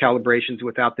do these calibrations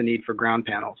without the need for ground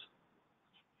panels.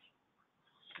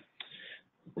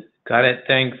 Got it.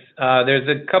 Thanks. There's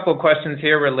a couple questions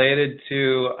here related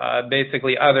to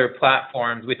basically other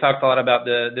platforms. We talked a lot about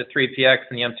the 3PX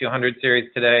and the M200 series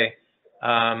today,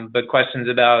 but questions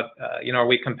about, are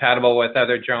we compatible with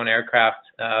other drone aircraft?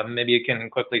 Maybe you can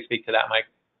quickly speak to that, Mike.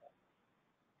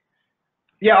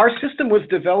 Yeah, our system was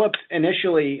developed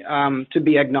initially to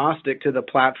be agnostic to the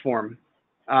platform.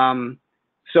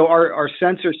 So our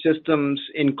sensor systems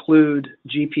include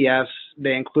GPS.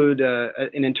 They include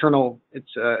an internal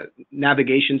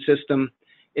navigation system.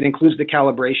 It includes the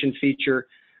calibration feature.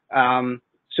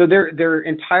 So they're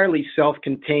entirely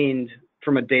self-contained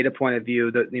from a data point of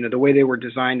view. The way they were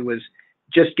designed was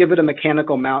just give it a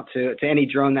mechanical mount to any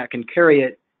drone that can carry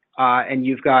it, and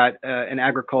you've got an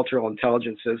agricultural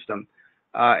intelligence system.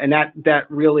 And that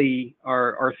really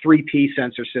our 3P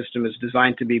sensor system is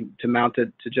designed to mount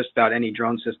it to just about any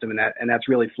drone system, and that's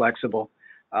really flexible.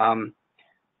 At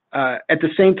the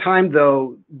same time,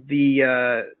 though,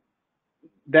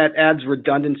 that adds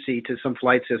redundancy to some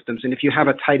flight systems, and if you have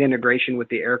a tight integration with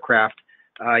the aircraft,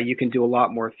 you can do a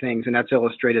lot more things, and that's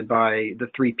illustrated by the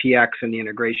 3PX and the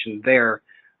integration there.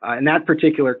 In that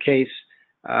particular case,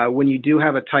 when you do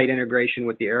have a tight integration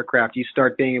with the aircraft, you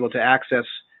start being able to access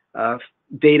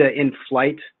data in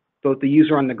flight. Both the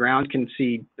user on the ground can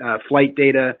see flight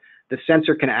data. The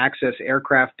sensor can access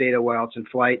aircraft data while it's in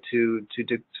flight to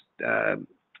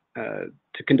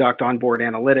conduct onboard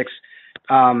analytics.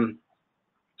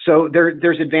 So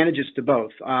there's advantages to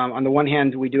both. On the one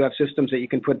hand, we do have systems that you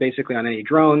can put basically on any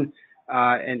drone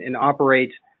and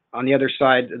operate. On the other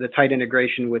side, the tight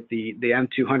integration with the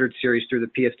M200 series through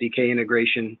the PSDK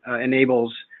integration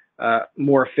enables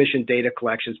more efficient data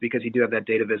collections because you do have that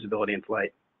data visibility in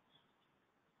flight.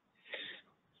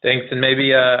 Thanks, and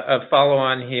maybe a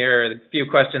follow-on here. A few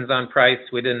questions on price.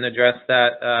 We didn't address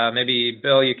that. Maybe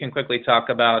Bill, you can quickly talk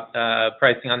about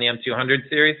pricing on the M200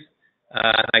 series.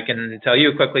 I can tell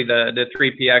you quickly the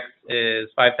 3PX is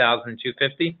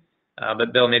 $5,250,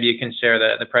 but Bill, maybe you can share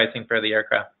the pricing for the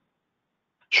aircraft.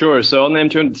 Sure. So on the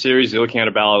M200 series, you're looking at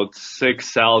about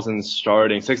 6,000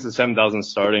 starting, 6,000 to 7,000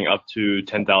 starting, up to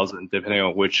 10,000, depending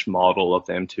on which model of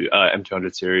the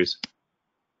M200 series.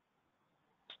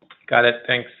 Got it.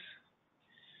 Thanks.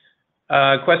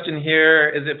 Question here: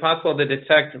 is it possible to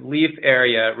detect leaf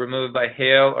area removed by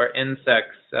hail or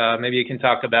insects? Maybe you can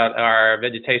talk about our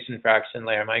vegetation fraction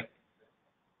layer, Mike.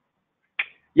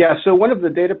 Yeah, so one of the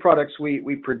data products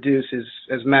we produce is,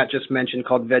 as Matt just mentioned,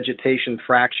 called vegetation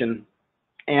fraction.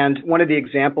 And one of the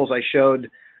examples I showed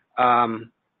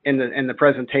in the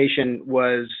presentation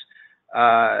was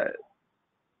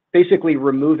basically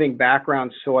removing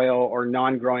background soil or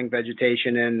non-growing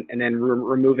vegetation and then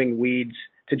removing weeds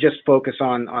to just focus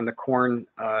on the corn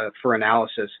for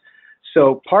analysis.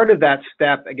 So part of that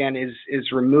step again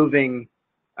is removing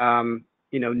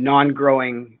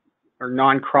non-growing or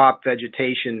non-crop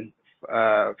vegetation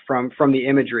from the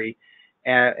imagery.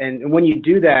 And when you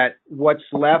do that, what's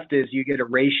left is you get a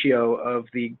ratio of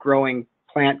the growing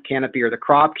plant canopy or the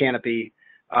crop canopy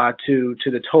to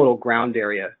the total ground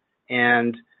area.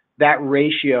 And that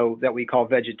ratio that we call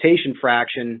vegetation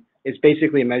fraction is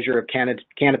basically a measure of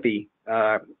canopy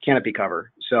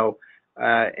cover. So,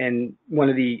 and one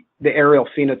of the aerial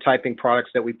phenotyping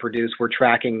products that we produce, we're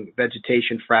tracking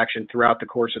vegetation fraction throughout the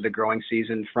course of the growing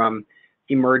season from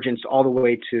emergence all the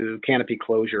way to canopy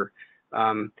closure.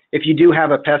 If you do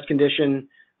have a pest condition,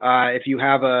 if you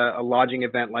have a lodging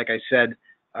event, like I said,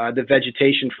 the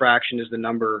vegetation fraction is the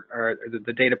number or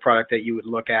the data product that you would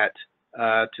look at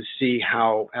to see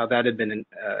how that had been,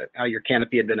 how your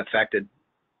canopy had been affected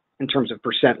in terms of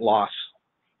percent loss.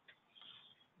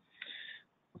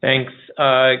 Thanks.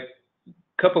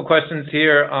 Couple questions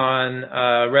here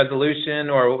on resolution,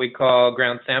 or what we call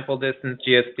ground sample distance,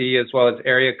 GSD, as well as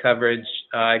area coverage.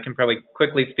 I can probably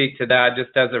quickly speak to that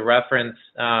just as a reference.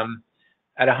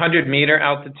 At 100-meter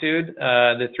altitude,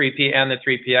 the 3P and the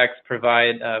 3PX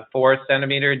provide 4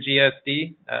 centimeter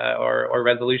GSD or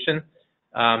resolution.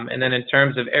 And then in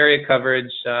terms of area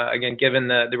coverage, again, given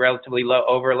the relatively low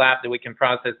overlap that we can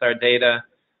process our data,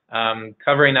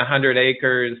 covering 100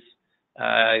 acres,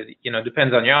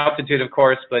 depends on your altitude, of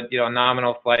course, but,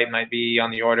 nominal flight might be on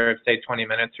the order of, say, 20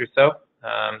 minutes or so.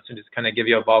 So just kind of give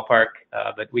you a ballpark,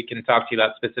 but we can talk to you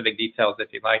about specific details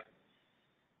if you'd like.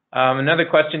 Another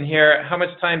question here: how much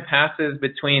time passes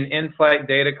between in-flight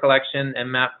data collection and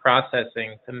map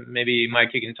processing? So maybe,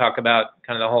 Mike, you can talk about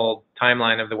kind of the whole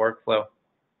timeline of the workflow.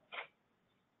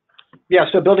 Yeah,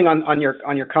 so building on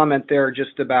your comment there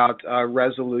just about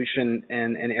resolution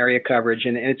and area coverage,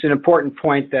 and it's an important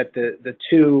point that the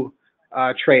two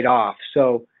trade off.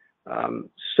 So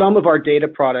some of our data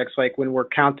products, like when we're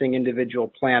counting individual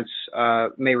plants,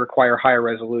 may require higher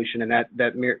resolution, and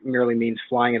that merely means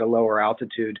flying at a lower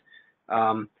altitude.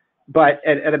 But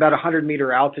at about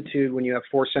 100-meter altitude, when you have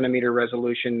 4 centimeter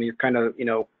resolution, you're kind of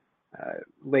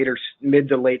later mid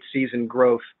to late season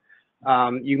growth.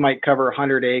 You might cover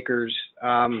 100 acres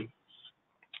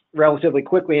relatively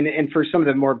quickly. And for some of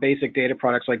the more basic data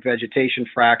products like vegetation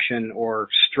fraction or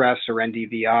stress or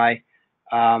NDVI,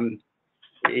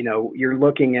 you know, you're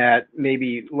looking at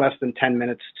maybe less than 10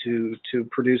 minutes to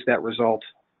produce that result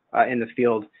in the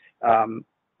field.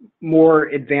 More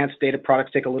advanced data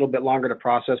products take a little bit longer to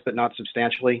process, but not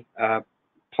substantially.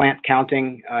 Plant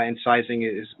counting and sizing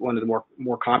is one of the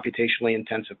more computationally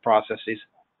intensive processes.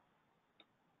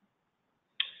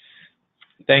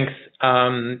 Thanks.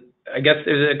 I guess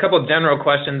there's a couple of general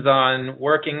questions on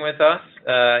working with us,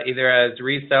 either as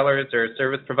resellers or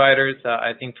service providers.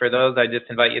 I think for those, I just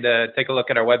invite you to take a look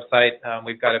at our website.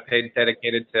 We've got a page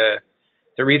dedicated to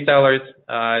resellers,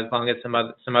 as long as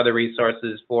some other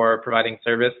resources for providing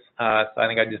service. So I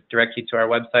think I'd just direct you to our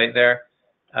website there.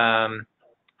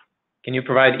 Can you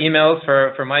provide emails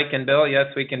for Mike and Bill? Yes,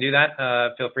 we can do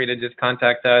that. Feel free to just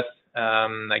contact us.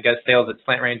 I guess sales at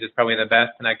SlantRange is probably the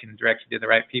best, and I can direct you to the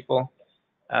right people.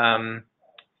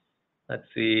 Let's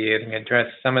see, I can address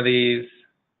some of these.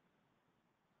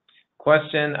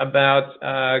 Question about,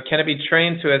 can it be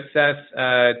trained to assess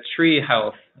tree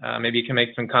health? Maybe you can make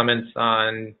some comments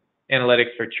on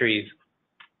analytics for trees.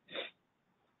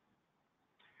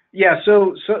 Yeah,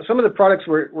 so some of the products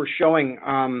we're showing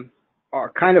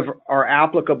are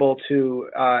applicable to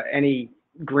any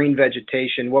green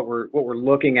vegetation. What we're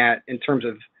looking at in terms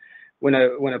of when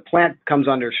a plant comes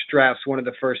under stress, one of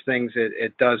the first things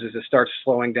it does is it starts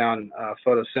slowing down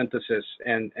photosynthesis,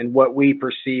 and what we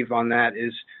perceive on that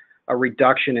is a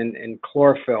reduction in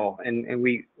chlorophyll, and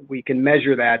we can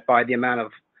measure that by the amount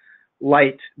of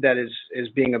light that is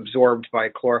being absorbed by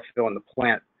chlorophyll in the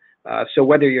plant. So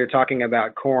whether you're talking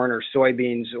about corn or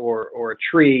soybeans or a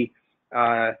tree,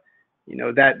 you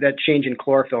know, that change in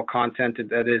chlorophyll content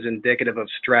that is indicative of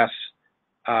stress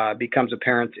becomes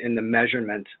apparent in the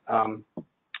measurement.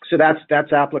 So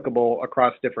that's applicable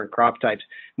across different crop types.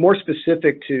 More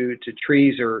specific to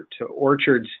trees or to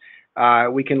orchards,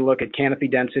 we can look at canopy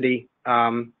density.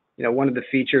 You know, one of the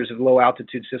features of low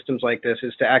altitude systems like this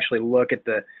is to actually look at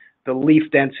the leaf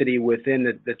density within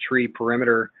the tree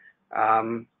perimeter,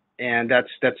 and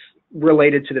that's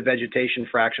related to the vegetation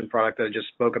fraction product that I just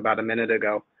spoke about a minute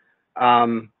ago.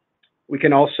 We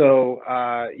can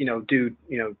also, you know, do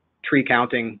tree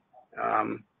counting,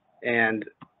 and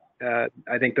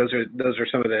I think those are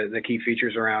some of the key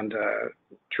features around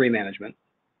tree management.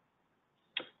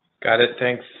 Got it.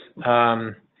 Thanks.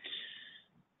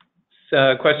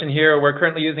 So question here, we're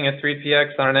currently using a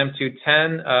 3PX on an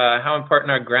M210. How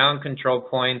important are ground control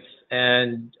points,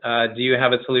 and do you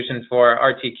have a solution for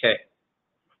RTK?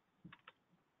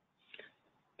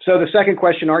 So the second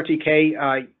question,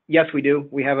 RTK, yes, we do.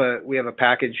 We have a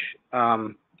package,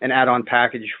 an add-on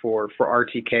package for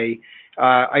RTK.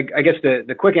 I guess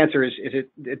the quick answer is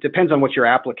it depends on what your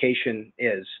application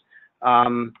is.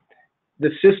 The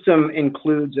system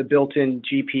includes a built-in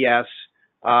GPS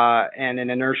and an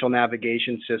inertial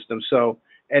navigation system. So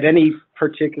at any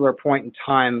particular point in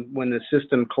time when the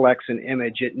system collects an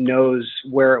image, it knows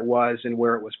where it was and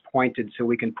where it was pointed, so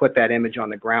we can put that image on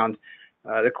the ground.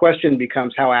 The question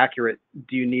becomes, how accurate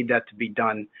do you need that to be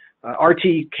done?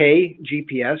 RTK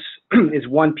GPS is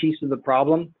one piece of the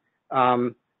problem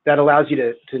that allows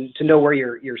you to know where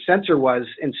your sensor was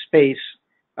in space,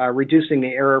 reducing the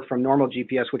error from normal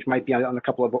GPS, which might be on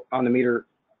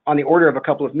the order of a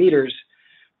couple of meters,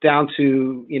 down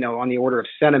to on the order of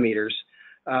centimeters.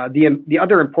 The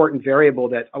other important variable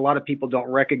that a lot of people don't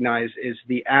recognize is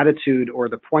the attitude or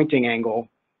the pointing angle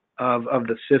of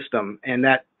the system, and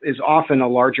that is often a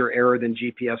larger error than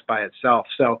GPS by itself.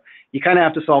 So you kind of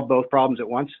have to solve both problems at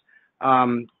once,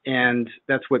 and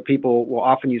that's what people will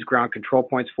often use ground control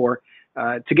points for.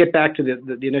 To get back to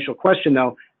the initial question,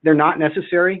 though, they're not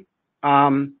necessary,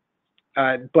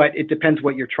 but it depends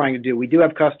what you're trying to do. We do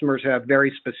have customers who have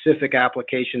very specific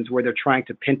applications where they're trying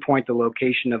to pinpoint the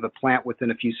location of a plant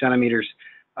within a few centimeters,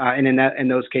 and in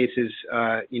those cases,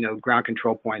 ground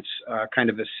control points kind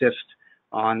of assist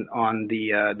on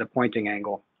the pointing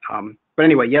angle. But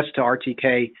anyway, yes to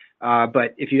RTK.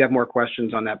 But if you have more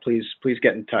questions on that, please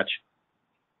get in touch.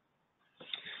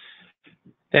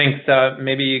 Thanks.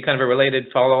 Maybe kind of a related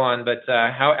follow-on, but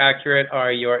how accurate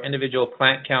are your individual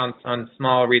plant counts on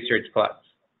small research plots?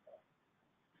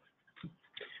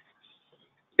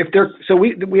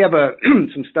 We have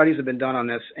some studies have been done on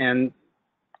this, and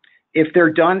if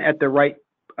they're done at the right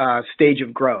stage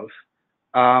of growth,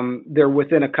 they're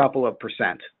within a couple of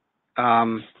percent.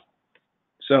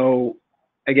 So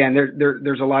again,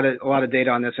 there's a lot of data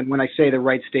on this, and when I say the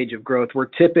right stage of growth, we're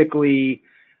typically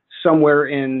somewhere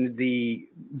in the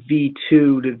V2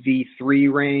 to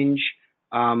V3 range.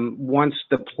 Once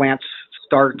the plants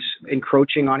start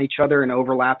encroaching on each other and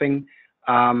overlapping,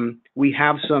 We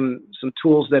have some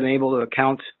tools that enable to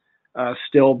account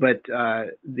still, but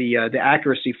the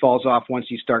accuracy falls off once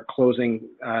you start closing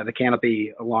the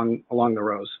canopy along the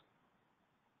rows.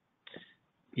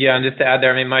 Yeah, and just to add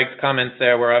there, I mean, Mike's comments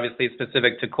there were obviously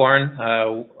specific to corn.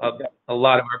 A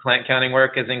lot of our plant counting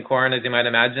work is in corn, as you might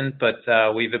imagine, but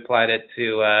we've applied it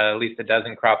to at least a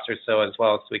dozen crops or so as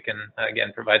well, so we can,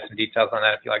 again, provide some details on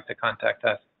that if you'd like to contact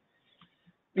us.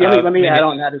 Yeah, let me add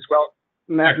on that as well,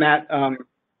 Matt.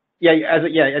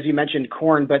 As you mentioned,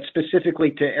 corn, but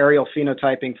specifically to aerial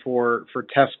phenotyping for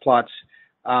test plots,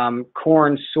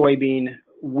 corn, soybean,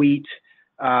 wheat,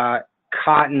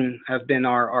 cotton have been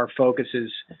our focuses,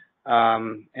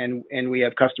 and we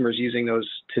have customers using those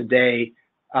today.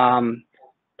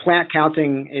 Plant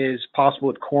counting is possible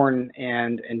with corn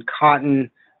and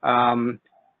cotton.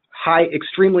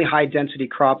 Extremely high density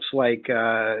crops like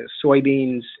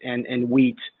soybeans and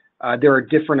wheat. There are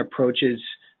different approaches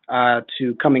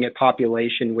to coming at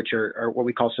population, which are what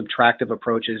we call subtractive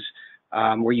approaches,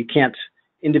 where you can't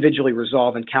individually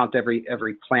resolve and count every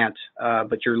plant,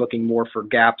 but you're looking more for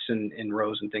gaps in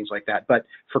rows and things like that. But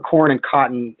for corn and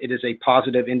cotton, it is a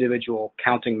positive individual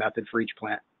counting method for each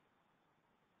plant.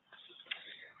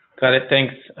 Got it,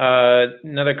 thanks.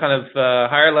 Another kind of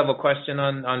higher level question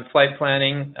on flight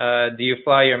planning. Do you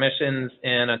fly your missions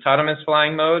in autonomous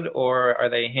flying mode, or are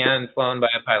they hand flown by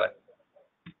a pilot?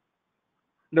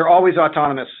 They're always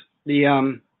autonomous.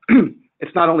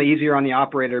 It's not only easier on the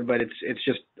operator, but it's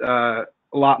just a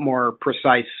lot more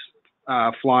precise.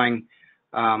 Flying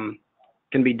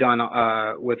can be done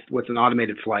with an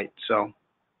automated flight. So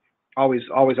always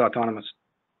autonomous.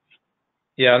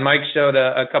 Yeah, and Mike showed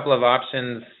a couple of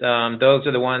options. Those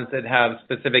are the ones that have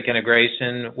specific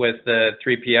integration with the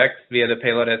 3PX via the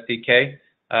payload SDK.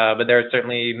 But there are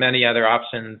certainly many other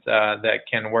options that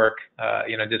can work,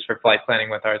 just for flight planning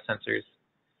with our sensors.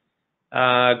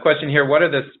 Question here, what are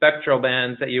the spectral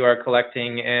bands that you are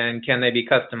collecting, and can they be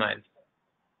customized?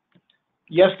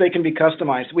 Yes, they can be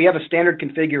customized. We have a standard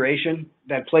configuration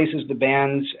that places the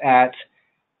bands at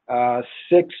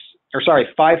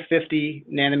 550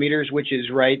 nanometers, which is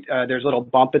right. There's a little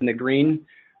bump in the green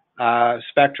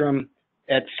spectrum.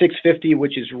 At 650,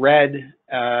 which is red,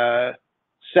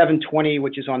 720,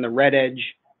 which is on the red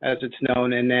edge, as it's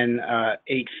known, and then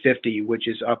 850, which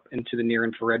is up into the near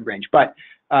infrared range. But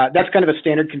that's kind of a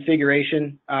standard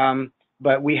configuration.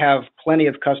 But we have plenty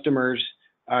of customers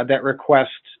that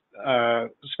request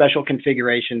special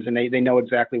configurations, and they know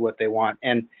exactly what they want.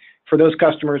 And for those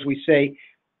customers, we say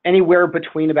anywhere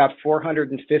between about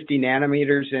 450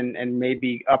 nanometers and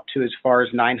maybe up to as far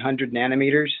as 900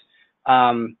 nanometers.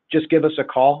 Just give us a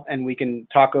call and we can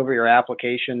talk over your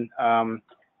application.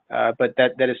 But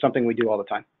that is something we do all the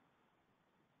time.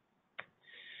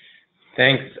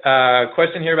 Thanks.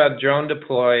 Question here about drone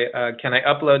deploy. Can I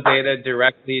upload data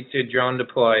directly to drone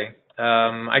deploy?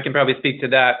 I can probably speak to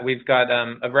that. We've got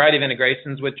a variety of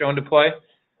integrations with drone deploy.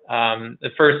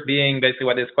 The first being basically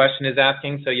what this question is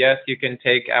asking. So yes, you can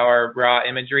take our raw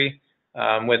imagery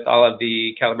with all of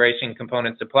the calibration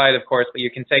components applied, of course, but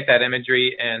you can take that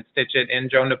imagery and stitch it in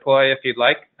drone deploy if you'd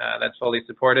like. That's fully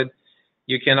supported.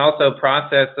 You can also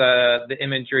process the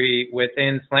imagery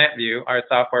within SlantView, our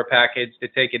software package, to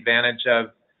take advantage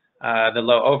of the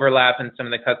low overlap and some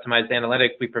of the customized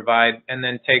analytics we provide, and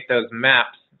then take those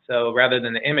maps. So rather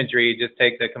than the imagery, just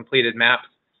take the completed maps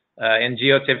in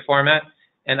GeoTIFF format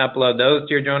and upload those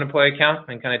to your drone deploy account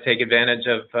and kind of take advantage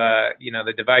of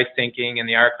the device syncing and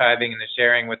the archiving and the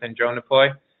sharing within drone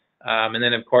deploy. And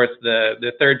then of course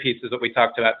the third piece is what we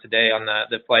talked about today on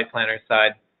the flight planner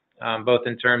side, both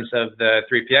in terms of the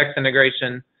 3PX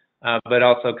integration, but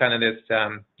also kind of this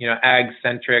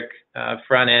ag-centric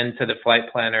front end to the flight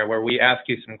planner, where we ask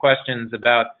you some questions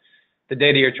about the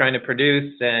data you're trying to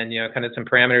produce and kind of some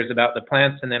parameters about the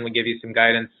plants, and then we give you some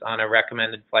guidance on a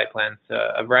recommended flight plan. So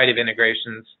a variety of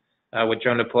integrations with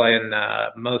drone deploy, and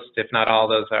most, if not all,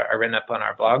 those are written up on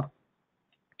our blog.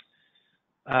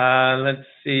 Let's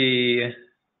see.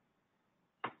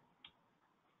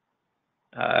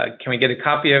 Can we get a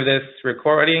copy of this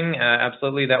recording?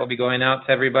 Absolutely, that will be going out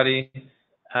to everybody.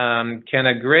 Can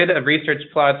a grid of research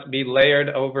plots be layered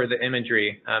over the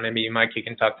imagery? Maybe Mike, you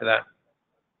can talk to that.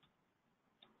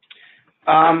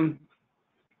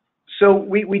 So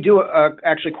we do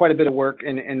actually quite a bit of work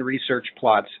in research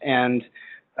plots, and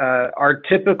our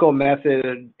typical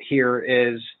method here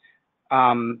is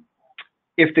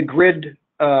if the grid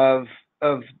of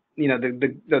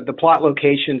the plot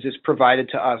locations is provided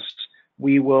to us,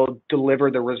 we will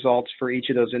deliver the results for each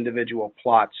of those individual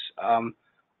plots.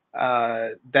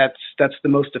 That's the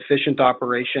most efficient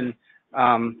operation.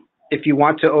 If you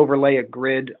want to overlay a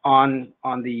grid on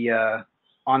the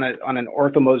on an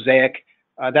orthomosaic.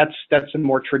 That's a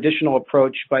more traditional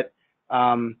approach, but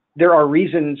there are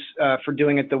reasons for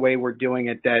doing it the way we're doing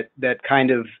it that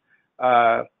kind of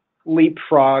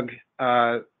leapfrog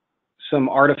some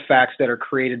artifacts that are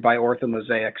created by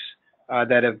orthomosaics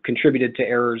that have contributed to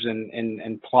errors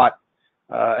in plot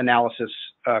analysis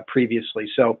previously.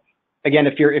 So again,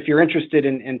 if you're interested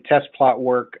in test plot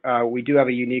work, we do have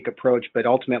a unique approach, but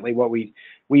ultimately what we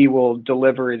will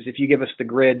deliver is if you give us the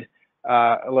grid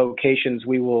locations,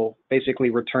 we will basically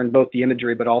return both the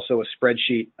imagery but also a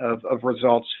spreadsheet of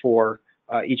results for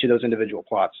each of those individual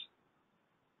plots.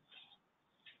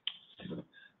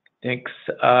 Thanks.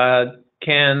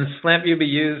 Can SlantView be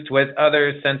used with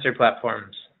other sensor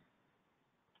platforms?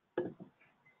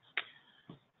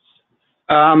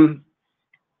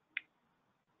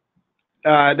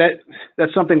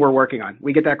 That's something we're working on.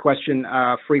 We get that question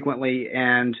frequently,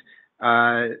 and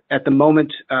at the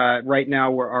moment, right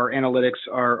now, where our analytics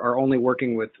are only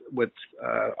working with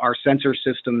our sensor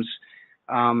systems.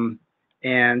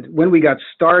 And when we got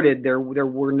started, there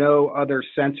were no other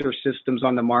sensor systems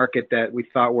on the market that we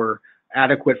thought were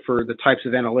adequate for the types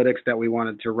of analytics that we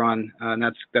wanted to run, and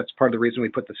that's part of the reason we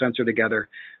put the sensor together.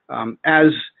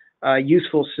 As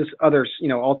useful other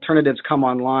alternatives come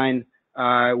online,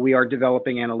 we are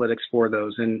developing analytics for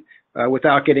those. And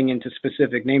without getting into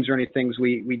specific names or anything,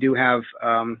 we do have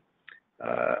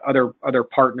other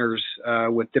partners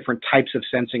with different types of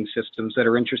sensing systems that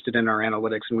are interested in our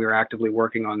analytics, and we are actively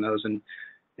working on those,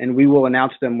 and we will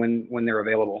announce them when they're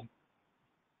available.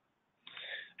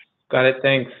 Got it,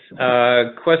 thanks.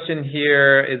 Question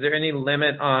here, is there any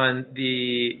limit on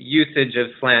the usage of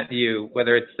SlantView,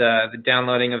 whether it's the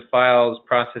downloading of files,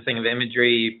 processing of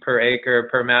imagery, per acre,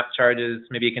 per map charges?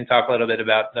 Maybe you can talk a little bit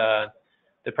about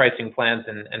the pricing plans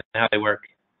and how they work.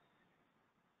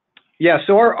 Yeah,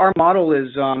 so our model is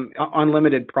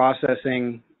unlimited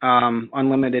processing,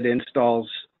 unlimited installs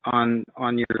on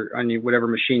your whatever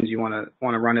machines you want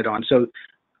to run it on. So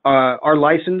our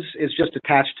license is just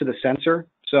attached to the sensor.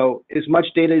 So as much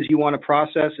data as you want to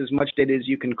process, as much data as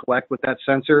you can collect with that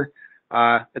sensor,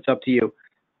 it's up to you.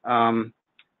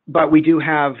 But we do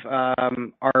have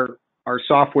our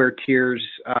software tiers,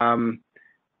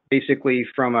 basically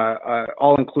from a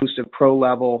all-inclusive pro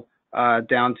level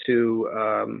down to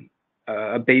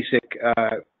a basic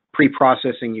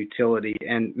pre-processing utility.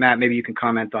 And Matt, maybe you can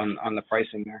comment on the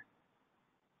pricing there.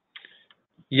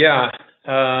 Yeah.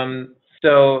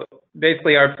 So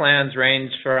basically our plans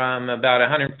range from about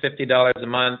 $150 a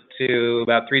month to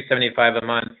about $375 a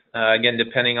month, again,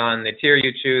 depending on the tier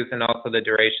you choose and also the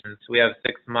duration. So we have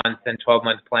 6-month and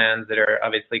 12-month plans that are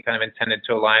obviously kind of intended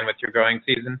to align with your growing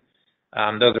season.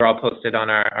 Those are all posted on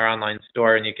our online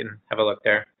store, and you can have a look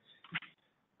there.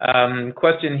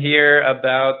 Question here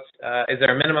about, is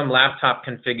there a minimum laptop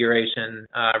configuration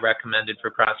recommended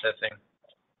for processing?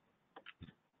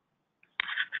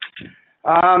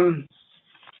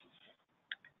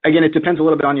 Again, it depends a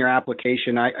little bit on your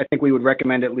application. I think we would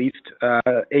recommend at least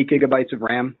 8 gigabytes of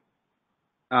RAM.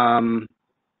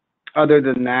 Other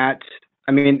than that,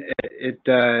 I mean,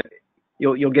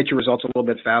 you'll get your results a little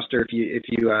bit faster if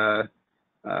you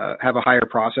have a higher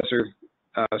processor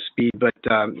speed. But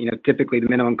typically the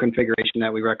minimum configuration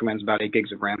that we recommend is about 8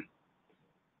 gigs of RAM.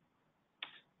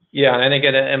 Yeah, and I think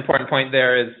an important point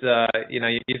there is,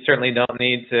 you certainly don't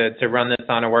need to run this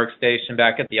on a workstation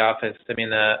back at the office. I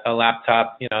mean, a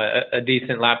laptop, a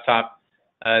decent laptop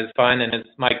is fine. And as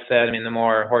Mike said, I mean, the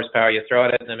more horsepower you throw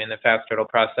at it, I mean, the faster it'll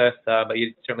process, but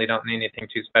you certainly don't need anything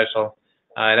too special.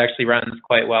 It actually runs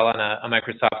quite well on a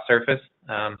Microsoft Surface,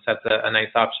 so that's a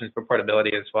nice option for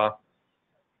portability as well.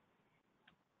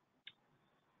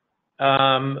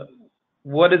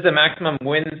 What is the maximum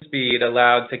wind speed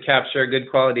allowed to capture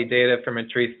good quality data from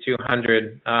Matrice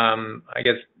 200? I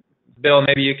guess, Bill,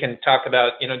 maybe you can talk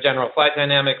about, general flight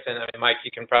dynamics, and Mike, you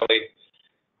can probably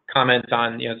comment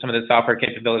on, some of the software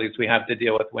capabilities we have to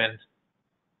deal with wind.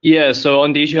 Yeah, so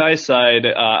on DJI side,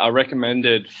 our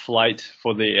recommended flight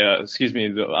for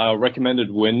our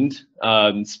recommended wind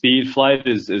speed flight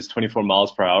is 24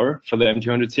 miles per hour for the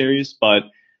M200 series, but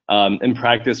in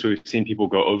practice, we've seen people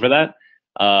go over that.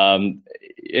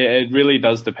 It really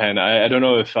does depend. I don't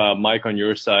know if Mike, on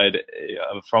your side,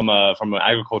 from an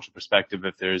agricultural perspective,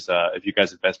 if you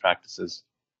guys have best practices.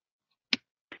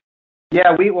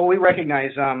 Yeah, we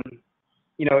recognize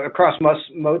across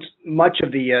much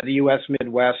of the U.S.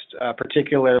 Midwest,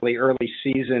 particularly early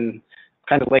season,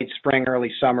 kind of late spring,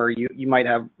 early summer, you might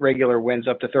have regular winds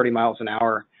up to 30 miles an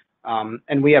hour,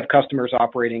 and we have customers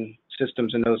operating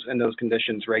systems in those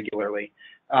conditions regularly.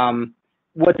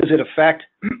 What does it affect?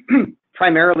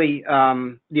 primarily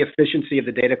the efficiency of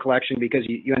the data collection, because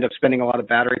you end up spending a lot of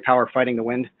battery power fighting the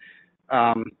wind.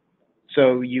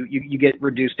 So you get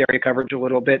reduced area coverage a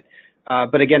little bit.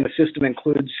 But again, the system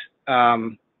includes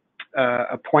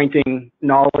a pointing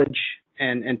knowledge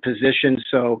and position.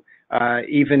 So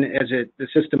even as the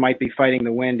system might be fighting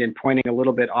the wind and pointing a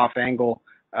little bit off angle,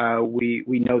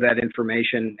 we know that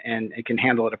information and it can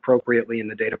handle it appropriately in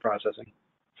the data processing.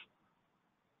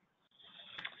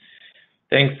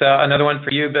 Thanks. Another one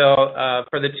for you, Bill.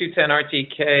 For the 210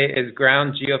 RTK, is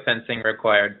ground geofencing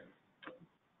required?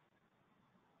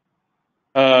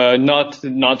 Not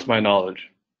to my knowledge.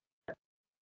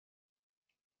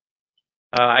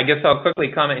 I guess I'll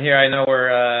quickly comment here. I know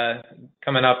we're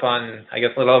coming up on, I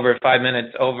guess, a little over 5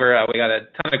 minutes over. We got a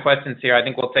ton of questions here. I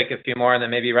think we'll take a few more and then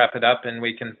maybe wrap it up, and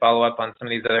we can follow up on some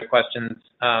of these other questions.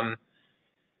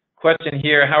 Question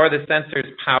here, how are the sensors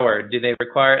powered? Do they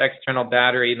require external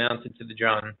battery mounted to the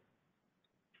drone?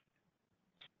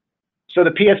 So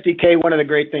the PSDK, one of the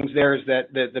great things there is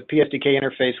that the PSDK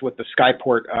interface with the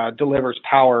Skyport delivers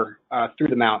power through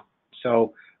the mount.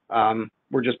 So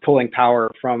we're just pulling power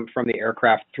from the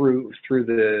aircraft through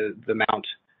the mount.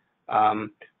 On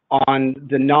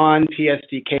the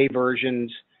non-PSDK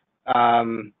versions,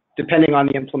 depending on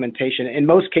the implementation, in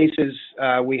most cases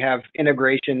we have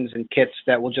integrations and kits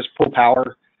that will just pull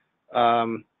power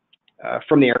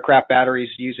from the aircraft batteries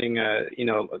using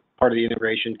part of the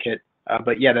integration kit.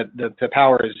 But yeah, the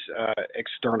power is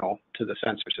external to the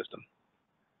sensor system.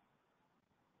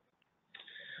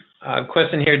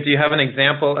 Question here, do you have an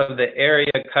example of the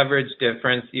area coverage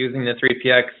difference using the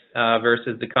 3PX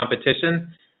versus the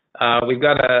competition? We've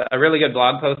got a really good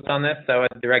blog post on this, so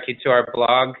I'd direct you to our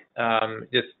blog.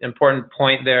 Just important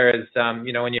point there is,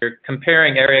 when you're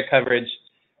comparing area coverage,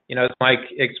 as Mike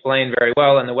explained very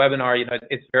well in the webinar,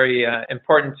 it's very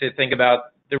important to think about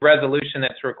the resolution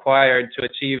that's required to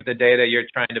achieve the data you're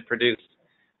trying to produce.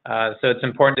 So it's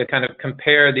important to kind of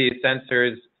compare these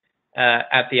sensors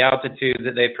at the altitude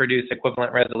that they produce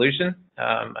equivalent resolution.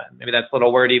 Maybe that's a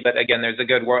little wordy, but again, there's a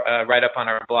good write-up on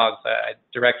our blog, so I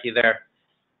direct you there.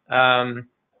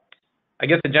 I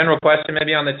guess a general question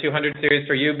maybe on the 200 series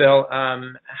for you, Bill.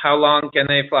 How long can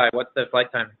they fly? What's the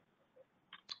flight time?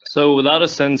 So without a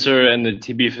sensor and the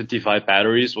TB55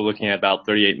 batteries, we're looking at about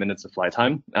 38 minutes of flight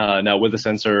time. Now with the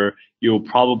sensor, you'll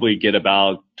probably get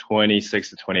about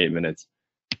 26 to 28 minutes.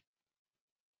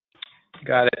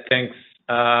 Got it, thanks.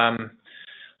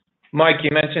 Mike,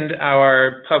 you mentioned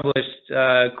our published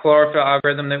chlorophyll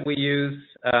algorithm that we use.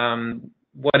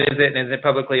 What is it, and is it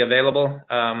publicly available?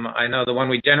 I know the one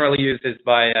we generally use is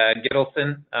by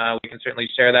Gittleson. We can certainly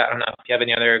share that. I don't know if you have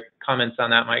any other comments on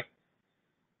that, Mike.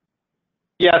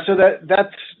 Yeah, so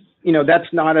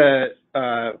that's not a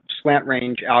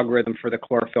SlantRange algorithm for the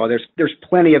chlorophyll. There's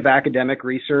plenty of academic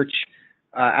research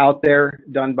out there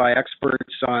done by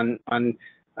experts on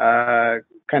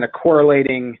kind of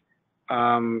correlating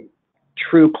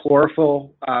true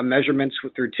chlorophyll measurements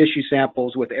through tissue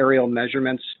samples with aerial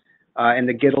measurements. And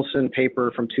the Gittleson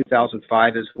paper from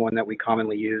 2005 is one that we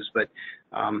commonly use. But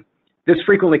this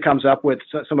frequently comes up with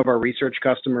some of our research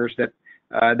customers that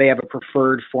they have a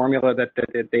preferred formula that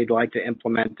they'd like to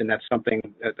implement, and that's something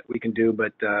that we can do.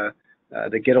 But the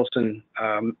Gittleson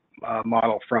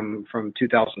model from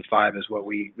 2005 is what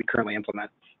we currently implement.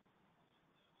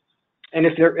 And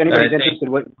if anybody's interested,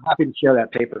 we're happy to share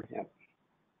that paper. Yeah.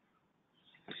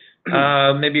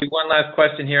 Maybe one last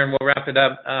question here and we'll wrap it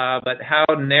up. But how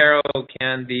narrow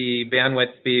can the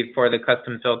bandwidth be for the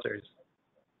custom filters?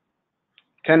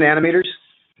 10 nanometers.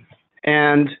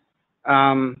 And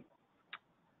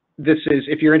this is,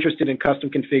 if you're interested in custom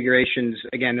configurations,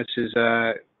 again, this is,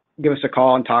 give us a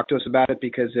call and talk to us about it,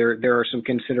 because there are some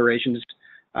considerations.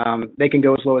 They can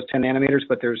go as low as 10 nanometers,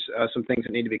 but there's some things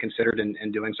that need to be considered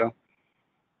in doing so.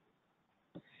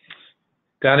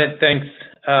 Got it, thanks.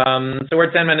 So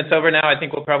we're 10 minutes over now. I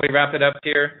think we'll probably wrap it up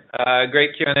here.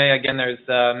 Great Q&A. Again, there's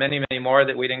many more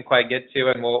that we didn't quite get to,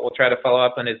 and we'll try to follow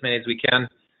up on as many as we can.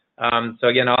 So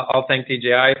again, I'll thank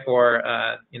DJI for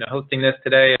hosting this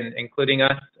today and including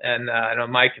us. And I know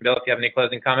Mike and Bill, if you have any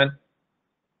closing comments.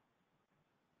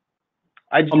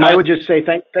 I would just say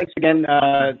thanks again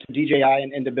to DJI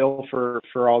and to Bill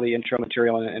for all the intro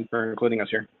material and for including us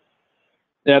here.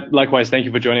 Yeah, likewise. Thank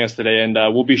you for joining us today, and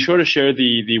we'll be sure to share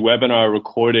the webinar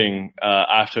recording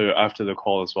after the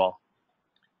call as well.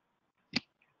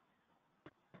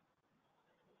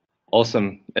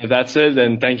 Awesome. If that's it,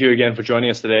 then thank you again for joining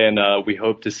us today, and we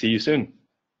hope to see you soon.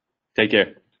 Take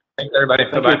care. Thanks, everybody.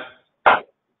 Bye-bye.